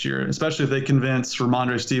contender next year, especially if they convince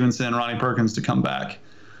Ramondre Stevenson and Ronnie Perkins to come back.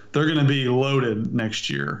 They're going to be loaded next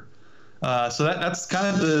year. So that's kind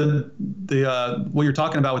of the what you're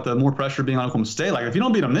talking about with the more pressure being on Oklahoma State. Like, if you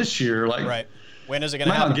don't beat them this year, like, right, when is it going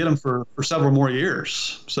to happen? You might not get them for several more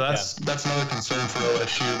years. So that's another concern for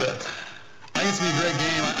OSU. But I think it's going to be a great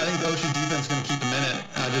game. I think the OSU defense is going to keep them in it.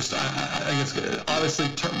 I think it's good. Obviously,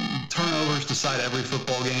 turnovers decide every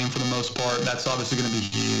football game for the most part. That's obviously going to be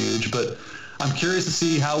huge. But I'm curious to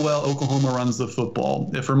see how well Oklahoma runs the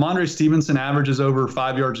football. If Ramondre Stevenson averages over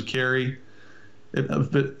 5 yards a carry,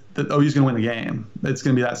 that OU's going to win the game. It's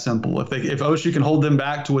going to be that simple. If OSU can hold them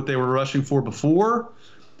back to what they were rushing for before,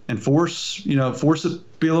 and force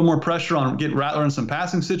it, be a little more pressure on, get Rattler in some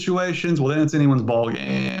passing situations, well, then it's anyone's ball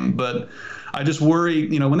game. But I just worry,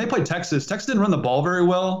 when they played Texas didn't run the ball very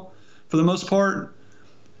well for the most part.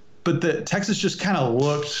 But Texas just kind of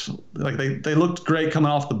looked like they looked great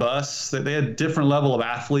coming off the bus. They had a different level of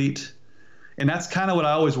athlete. And that's kind of what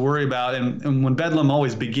I always worry about. And when Bedlam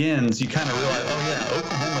always begins, you kind of realize, oh, yeah,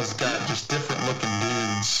 Oklahoma's got just different looking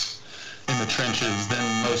dudes in the trenches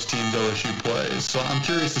than most teams OSU plays. So I'm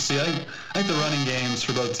curious to see. I think the running games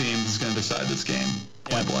for both teams is going to decide this game,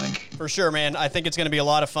 point blank. For sure, man. I think it's going to be a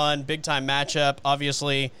lot of fun. Big-time matchup.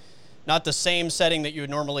 Obviously, not the same setting that you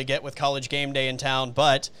would normally get with College Game Day in town,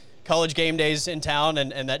 but College Game Day's in town,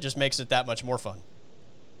 and that just makes it that much more fun.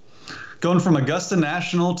 Going from Augusta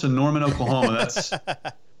National to Norman, Oklahoma,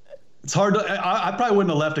 it's hard to. I probably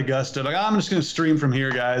wouldn't have left Augusta. Like, I'm just going to stream from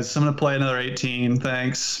here, guys. I'm going to play another 18.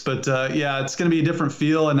 Thanks, but yeah, it's going to be a different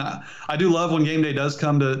feel, and I do love when game day does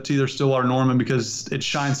come to either Stillwater or Norman, because it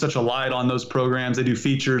shines such a light on those programs. They do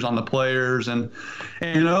features on the players, and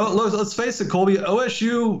let's face it, Colby.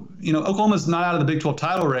 OSU, Oklahoma's not out of the Big 12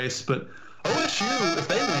 title race, but OSU, if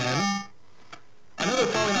they win, I know they're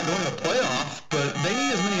probably not going to the playoff, but they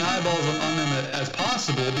need as many eyeballs on them as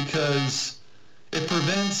possible, because it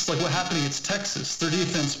prevents, like, what happened against Texas. Their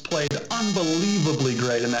defense played unbelievably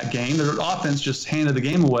great in that game. Their offense just handed the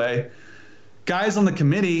game away. Guys on the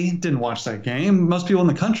committee didn't watch that game. Most people in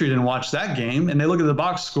the country didn't watch that game, and they look at the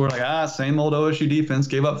box score like, same old OSU defense,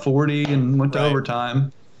 gave up 40 and went to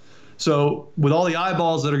overtime. So with all the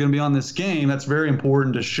eyeballs that are going to be on this game, that's very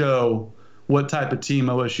important to show what type of team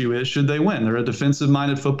OSU is should they win. They're a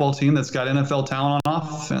defensive-minded football team that's got NFL talent on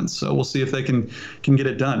offense. So we'll see if they can get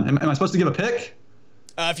it done. Am I supposed to give a pick?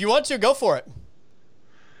 If you want to, go for it.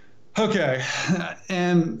 Okay.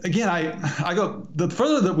 And again, I go, the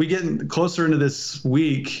further that we get closer into this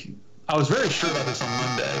week, I was very sure about this on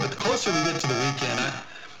Monday, but the closer we get to the weekend,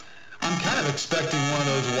 I'm kind of expecting one of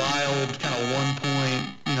those wild kind of 1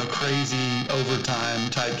 point, crazy overtime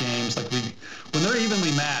type games, like when they're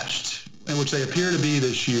evenly matched, in which they appear to be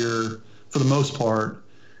this year for the most part.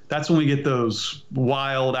 That's when we get those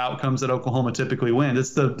wild outcomes that Oklahoma typically wins.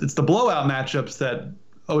 It's the blowout matchups that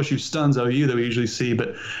OSU stuns OU that we usually see.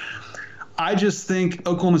 But I just think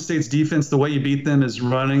Oklahoma State's defense, the way you beat them is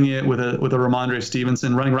running it with a Ramondre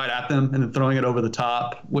Stevenson, running right at them and then throwing it over the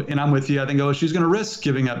top. And I'm with you. I think OSU's going to risk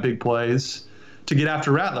giving up big plays to get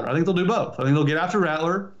after Rattler. I think they'll do both. I think they'll get after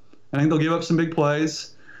Rattler. I think they'll give up some big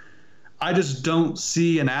plays. I just don't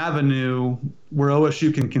see an avenue where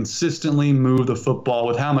OSU can consistently move the football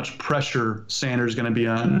with how much pressure Sanders is going to be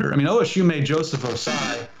under. I mean, OSU made Joseph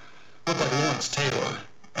Osai look like Lawrence Taylor.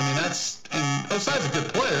 I mean, and Osai's a good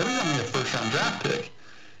player. He's only a first-round draft pick.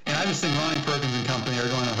 And I just think Ronnie Perkins and company are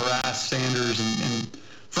going to harass Sanders and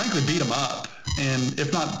frankly beat him up. And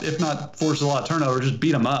if not force a lot of turnover, just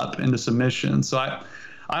beat him up into submission. So I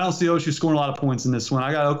don't see OSU scoring a lot of points in this one.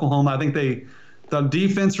 I got Oklahoma. I think the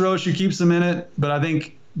defense for OSU keeps them in it, but I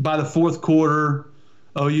think by the fourth quarter,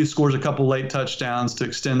 OU scores a couple late touchdowns to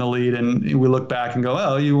extend the lead, and we look back and go,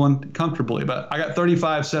 oh, you won comfortably. But I got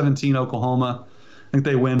 35-17 Oklahoma. I think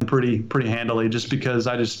they win pretty handily just because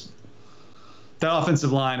that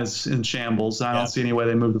offensive line is in shambles, and I don't see any way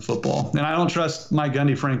they move the football. And I don't trust Mike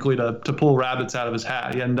Gundy, frankly, to pull rabbits out of his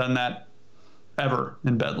hat. He hadn't done that ever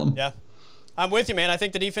in Bedlam. Yeah. I'm with you, man. I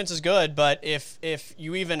think the defense is good, but if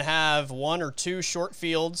you even have one or two short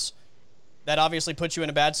fields, that obviously puts you in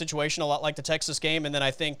a bad situation, a lot like the Texas game. And then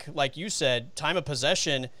I think, like you said, time of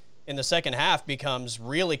possession in the second half becomes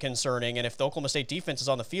really concerning. And if the Oklahoma State defense is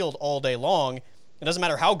on the field all day long, it doesn't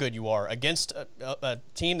matter how good you are against a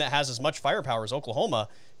team that has as much firepower as Oklahoma,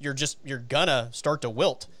 you're gonna start to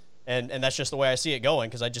wilt. And that's just the way I see it going,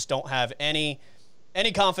 because I just don't have any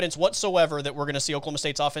confidence whatsoever that we're going to see Oklahoma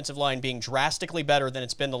State's offensive line being drastically better than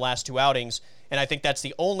it's been the last two outings. And I think that's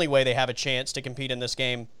the only way they have a chance to compete in this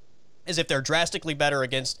game, is if they're drastically better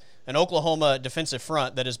against an Oklahoma defensive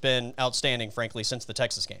front that has been outstanding, frankly, since the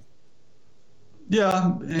Texas game.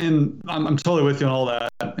 Yeah, and I'm totally with you on all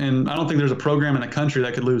that. And I don't think there's a program in the country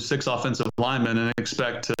that could lose 6 offensive linemen and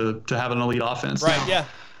expect to have an elite offense. Right, yeah.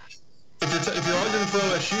 If you're arguing for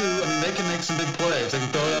OSU, I mean, they can make some big plays. They can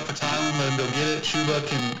throw it up for Tylen, let him go get it. Chuba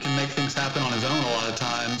can make things happen on his own a lot of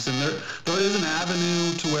times. And there is an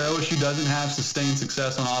avenue to where OSU doesn't have sustained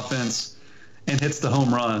success on offense and hits the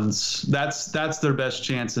home runs. That's their best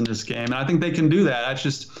chance in this game. And I think they can do that. That's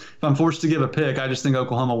just, if I'm forced to give a pick, I just think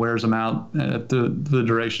Oklahoma wears them out at the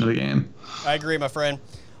duration of the game. I agree, my friend.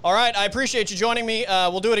 All right, I appreciate you joining me.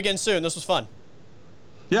 We'll do it again soon. This was fun.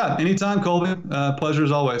 Yeah, anytime, Colby. Pleasure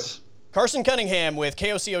as always. Carson Cunningham with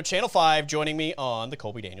KOCO Channel 5 joining me on the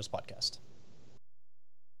Colby Daniels Podcast.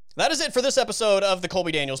 That is it for this episode of the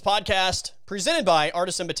Colby Daniels Podcast, presented by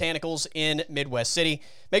Artisan Botanicals in Midwest City.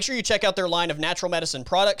 Make sure you check out their line of natural medicine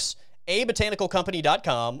products,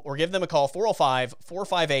 abotanicalcompany.com, or give them a call,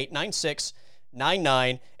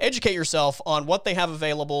 405-458-9699. Educate yourself on what they have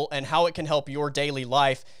available and how it can help your daily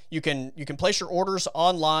life. You can place your orders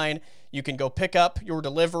online. You can go pick up your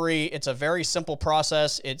delivery. It's a very simple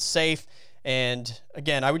process. It's safe. And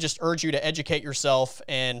again, I would just urge you to educate yourself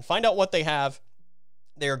and find out what they have.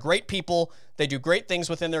 They are great people. They do great things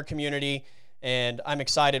within their community. And I'm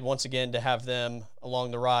excited once again to have them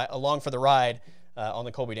along for the ride on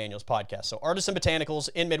the Colby Daniels Podcast. So Artisan Botanicals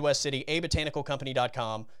in Midwest City,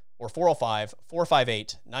 abotanicalcompany.com, or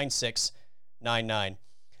 405-458-9699.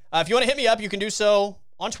 If you want to hit me up, you can do so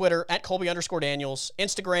on Twitter at Colby_Daniels.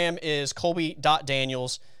 Instagram is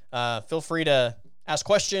Colby.Daniels. Feel free to ask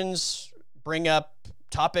questions, bring up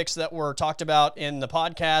topics that were talked about in the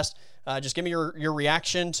podcast. Just give me your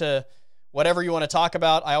reaction to whatever you want to talk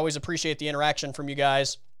about. I always appreciate the interaction from you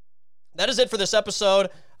guys. That is it for this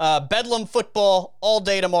episode. Bedlam football all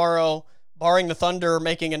day tomorrow, barring the Thunder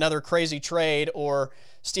making another crazy trade or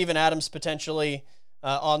Steven Adams potentially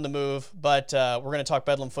on the move. But we're going to talk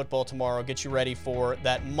Bedlam football tomorrow. Get you ready for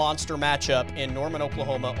that monster matchup in Norman,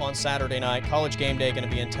 Oklahoma on Saturday night. College game day going to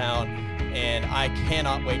be in town, and I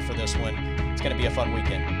cannot wait for this one. It's going to be a fun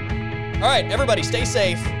weekend. All right, everybody, stay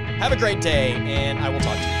safe. Have a great day, and I will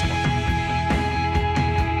talk to you tomorrow.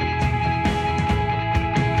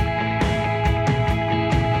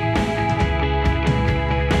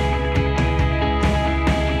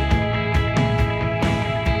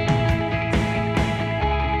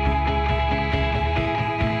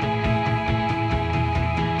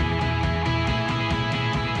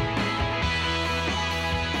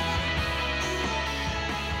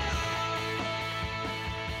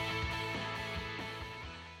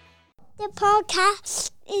 The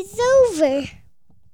podcast is over.